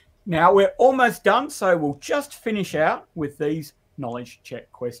 Now we're almost done, so we'll just finish out with these knowledge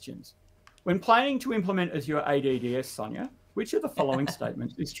check questions. When planning to implement Azure AD DS, Sonia, which of the following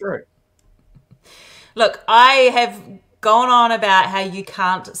statements is true? Look, I have gone on about how you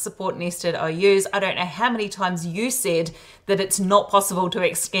can't support nested OUs. I don't know how many times you said that it's not possible to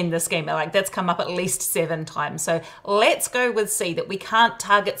extend the schema. Like, that's come up at least 7 times. So let's go with C, that we can't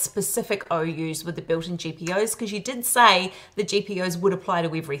target specific OUs with the built-in GPOs, because you did say the GPOs would apply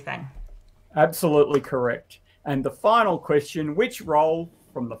to everything. Absolutely correct. And the final question, which role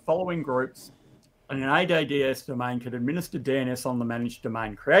from the following groups in an AD DS domain could administer DNS on the managed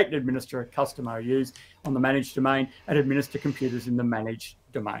domain, create and administer custom OUs on the managed domain, and administer computers in the managed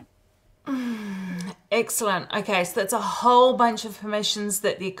domain? Excellent. Okay, so that's a whole bunch of permissions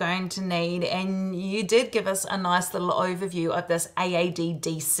that they're going to need, and you did give us a nice little overview of this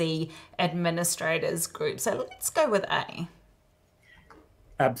AADDC administrators group. So let's go with A.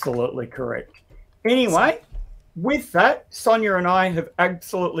 Absolutely correct. Anyway, With that, Sonia and I have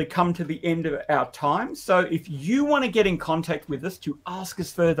absolutely come to the end of our time. So if you want to get in contact with us to ask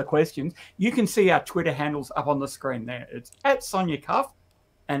us further questions, you can see our Twitter handles up on the screen there. It's at Sonia Cuff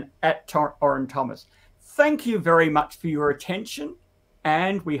and at Orin Thomas. Thank you very much for your attention,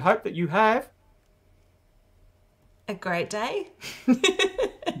 and we hope that you have a great day.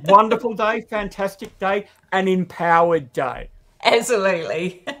 Wonderful day, fantastic day, an empowered day.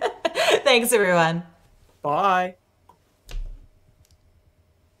 Absolutely. Thanks, everyone. Bye.